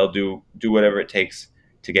imagine that they'll do whatever it takes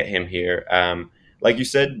to get him here. Like you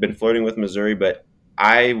said, been flirting with Missouri, but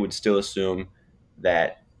I would still assume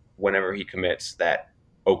that whenever he commits, that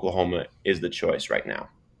Oklahoma is the choice right now.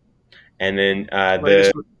 And then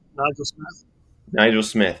Nigel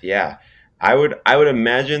Smith, yeah. I would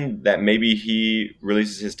imagine that maybe he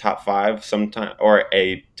releases his top 5 sometime, or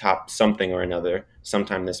a top something or another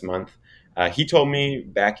sometime this month. He told me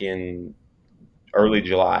back in early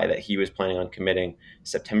July that he was planning on committing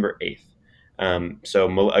September 8th.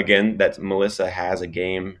 So again, that's Melissa has a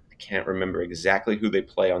game. I can't remember exactly who they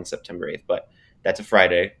play on September 8th, but that's a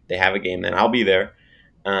Friday. They have a game then. I'll be there.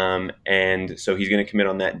 And so he's going to commit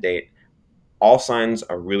on that date. All signs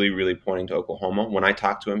are really, really pointing to Oklahoma. When I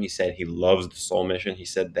talked to him, he said he loves the Soul Mission. He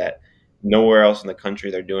said that nowhere else in the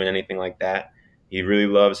country they're doing anything like that. He really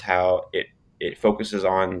loves how it focuses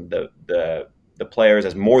on the players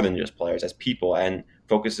as more than just players, as people, and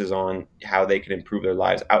focuses on how they can improve their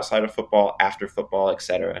lives outside of football, after football,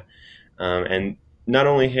 etc. And not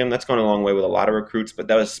only him, that's gone a long way with a lot of recruits, but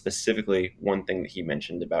that was specifically one thing that he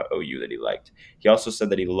mentioned about OU that he liked. He also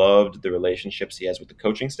said that he loved the relationships he has with the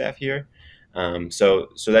coaching staff here. So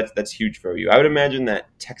that's huge for OU. I would imagine that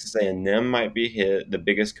Texas A&M might be the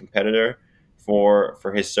biggest competitor for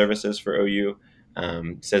his services for OU.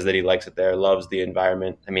 Says that he likes it there, loves the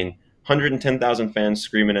environment. I mean, 110,000 fans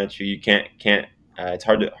screaming at you. You can't. It's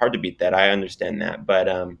hard to beat that. I understand that,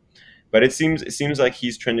 but it seems like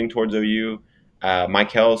he's trending towards OU.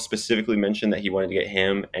 Michael specifically mentioned that he wanted to get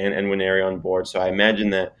him and Nwaneri on board. So I imagine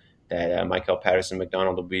that Michael Patterson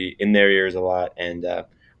McDonald will be in their ears a lot. And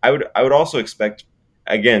I would also expect,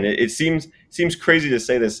 again, it seems crazy to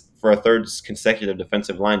say this for a third consecutive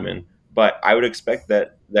defensive lineman, but I would expect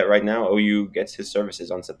that right now OU gets his services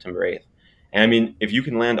on September 8th. And I mean, if you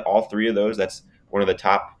can land all 3 of those, that's one of the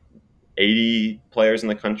top 80 players in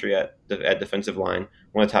the country at defensive line,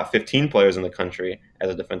 one of the top 15 players in the country as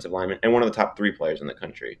a defensive lineman, and one of the top 3 players in the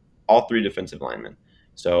country, all 3 defensive linemen.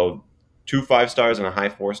 So 2 5-stars and a high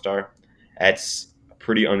 4-star. That's a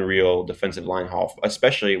pretty unreal defensive line haul,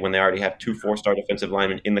 especially when they already have 2 4-star defensive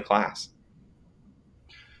linemen in the class.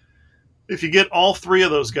 If you get all 3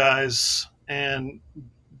 of those guys and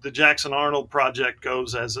the Jackson Arnold project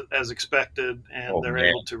goes as expected, and they're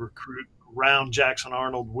able to recruit around Jackson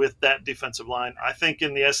Arnold with that defensive line, I think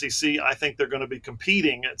in the SEC, I think they're going to be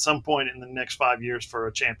competing at some point in the next 5 years for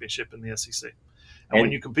a championship in the SEC. And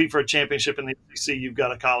when you compete for a championship in the SEC, you've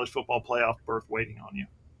got a college football playoff berth waiting on you.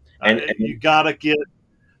 And you got to get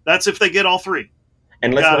 – that's if they get all 3.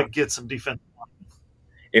 And you got to get some defensive line.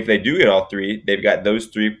 if they do get all three, they've got those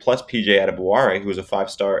three plus PJ Adebaware, who was a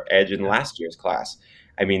 5-star edge in last year's class.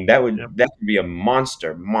 I mean, that would be a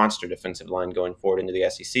monster defensive line going forward into the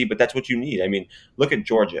SEC, but that's what you need. I mean, look at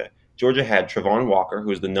Georgia. Georgia had Travon Walker, who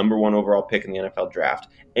was the number 1 overall pick in the NFL draft,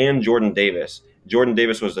 and Jordan Davis. Jordan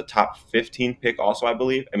Davis was the top 15 pick also, I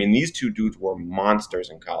believe. I mean, these two dudes were monsters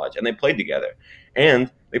in college, and they played together.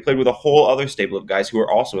 And they played with a whole other stable of guys who are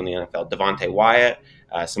also in the NFL. Devontae Wyatt,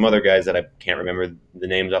 some other guys that I can't remember the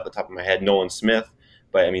names off the top of my head, Nolan Smith.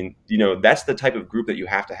 But, I mean, that's the type of group that you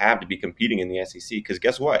have to be competing in the SEC. Because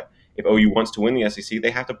guess what? If OU wants to win the SEC,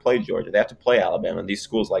 they have to play Georgia. They have to play Alabama, these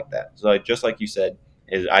schools like that. So just like you said,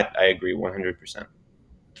 I agree 100%.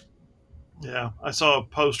 Yeah, I saw a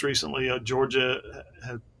post recently. Georgia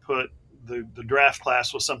had put the draft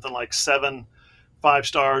class was something like 7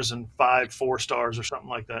 5-stars and 5 4-stars or something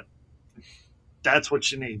like that. That's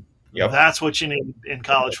what you need. Yep. That's what you need in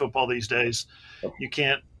college football these days. You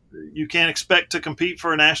can't expect to compete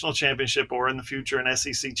for a national championship or in the future an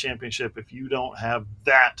SEC championship if you don't have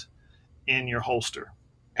that in your holster.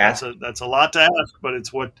 That's a lot to ask, but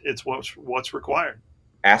it's what's required.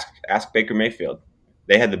 Ask Baker Mayfield.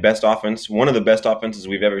 They had the best offense, one of the best offenses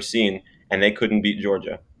we've ever seen, and they couldn't beat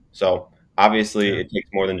Georgia. So obviously it takes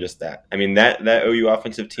more than just that. I mean, that OU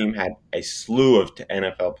offensive team had a slew of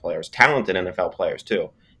NFL players, talented NFL players too.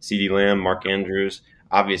 CeeDee Lamb, Mark Andrews.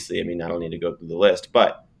 Obviously, I mean, I don't need to go through the list,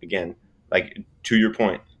 but again, like to your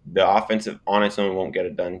point, the offensive on its own won't get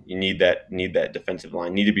it done. You need that defensive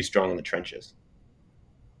line. Need to be strong in the trenches.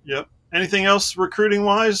 Yep. Anything else recruiting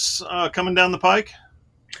wise coming down the pike?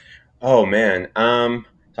 Oh man, so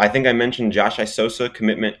I think I mentioned Josh Isosa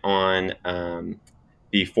commitment on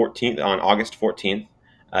the 14th, on August 14th.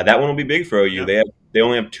 That one will be big for OU. Yep. They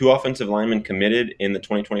only have 2 offensive linemen committed in the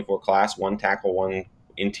 2024 class, 1 tackle, 1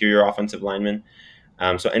 interior offensive lineman.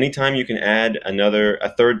 So anytime you can add a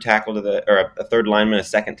third tackle to a third lineman, a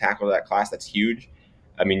second tackle to that class, that's huge.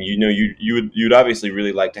 I mean, you'd obviously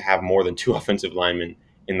really like to have more than 2 offensive linemen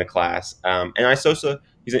in the class. And Isosa,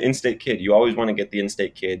 he's an in-state kid. You always want to get the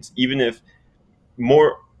in-state kids, even if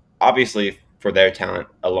more obviously for their talent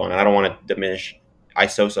alone. And I don't want to diminish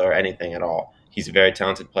Isosa or anything at all. He's a very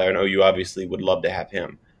talented player, and OU obviously would love to have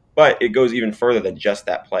him. But it goes even further than just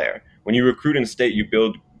that player. When you recruit in state, you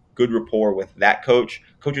build good rapport with that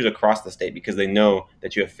coaches across the state, because they know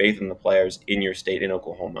that you have faith in the players in your state in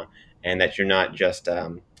Oklahoma, and that you're not just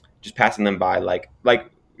passing them by like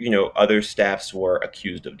other staffs were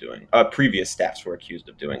accused of doing. Previous staffs were accused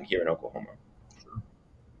of doing here in Oklahoma.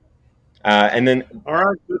 And then, all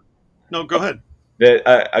right, no, go ahead.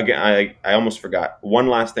 Again, I almost forgot one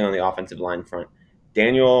last thing on the offensive line front.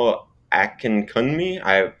 Daniel Akinkunmi,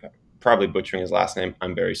 I'm probably butchering his last name.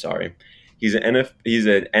 I'm very sorry. He's an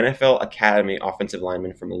NFL Academy offensive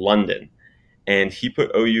lineman from London, and he put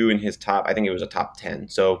OU in his top. I think it was a top 10.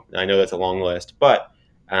 So I know that's a long list, but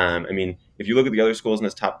I mean, if you look at the other schools in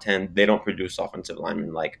this top 10, they don't produce offensive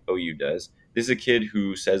linemen like OU does. This is a kid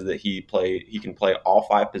who says that he can play all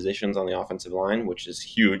 5 positions on the offensive line, which is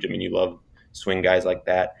huge. I mean, you love swing guys like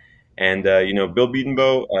that. And, Bill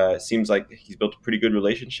Bedenbaugh seems like he's built a pretty good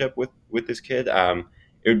relationship with this kid.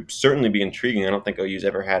 It would certainly be intriguing. I don't think OU's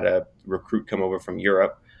ever had a recruit come over from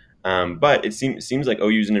Europe. But it seems like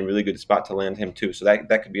OU's in a really good spot to land him too. So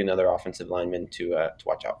that could be another offensive lineman to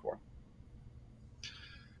watch out for.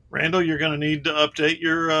 Randall, you're going to need to update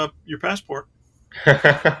your passport.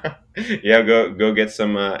 Yeah, go get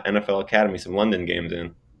some NFL Academy, some London games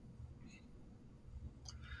in.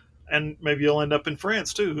 And maybe you'll end up in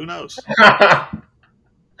France too. Who knows?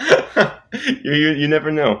 You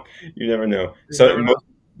never know. You never know.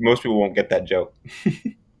 Most people won't get that joke.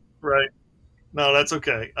 Right. No, that's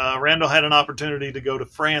okay. Randall had an opportunity to go to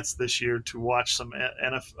France this year to watch some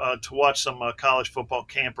college football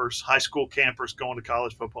campers, high school campers going to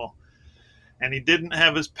college football, and he didn't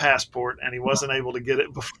have his passport, and he wasn't able to get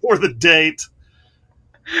it before the date.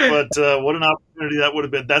 But what an opportunity that would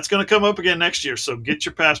have been. That's going to come up again next year. So get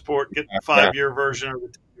your passport, get the 5-year version or the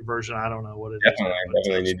 10-year version. I don't know what it is.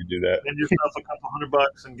 Definitely need to do that. Spend yourself a couple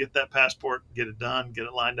 $100 and get that passport, get it done, get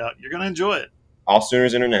it lined out. You're going to enjoy it.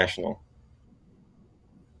 AllSooners International.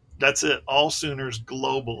 That's it. AllSooners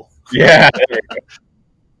Global. Yeah.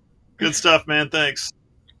 Good stuff, man. Thanks.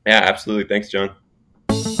 Yeah, absolutely. Thanks, John.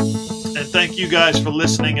 And thank you guys for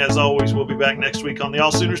listening. As always, we'll be back next week on the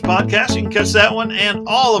AllSooners Podcast. You can catch that one and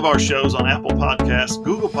all of our shows on Apple Podcasts,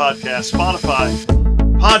 Google Podcasts, Spotify,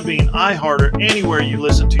 Podbean, iHeart, or anywhere you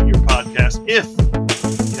listen to your podcast. If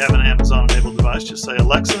you have an Amazon-enabled device, just say,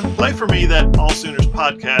 Alexa, play for me that AllSooners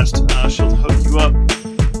Podcast. She'll hook you up.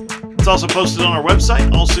 It's also posted on our website,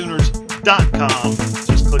 allsooners.com.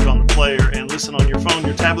 Just click on the player and listen on your phone,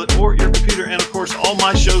 your tablet, or your computer. And of course, all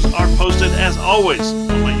my shows are posted as always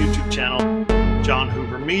on my YouTube channel, John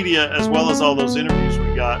Hoover Media, as well as all those interviews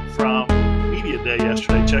we got from Media Day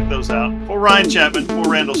yesterday. Check those out. For Ryan Chapman, for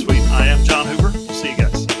Randall Sweet, I am John Hoover. We'll see you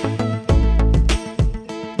guys.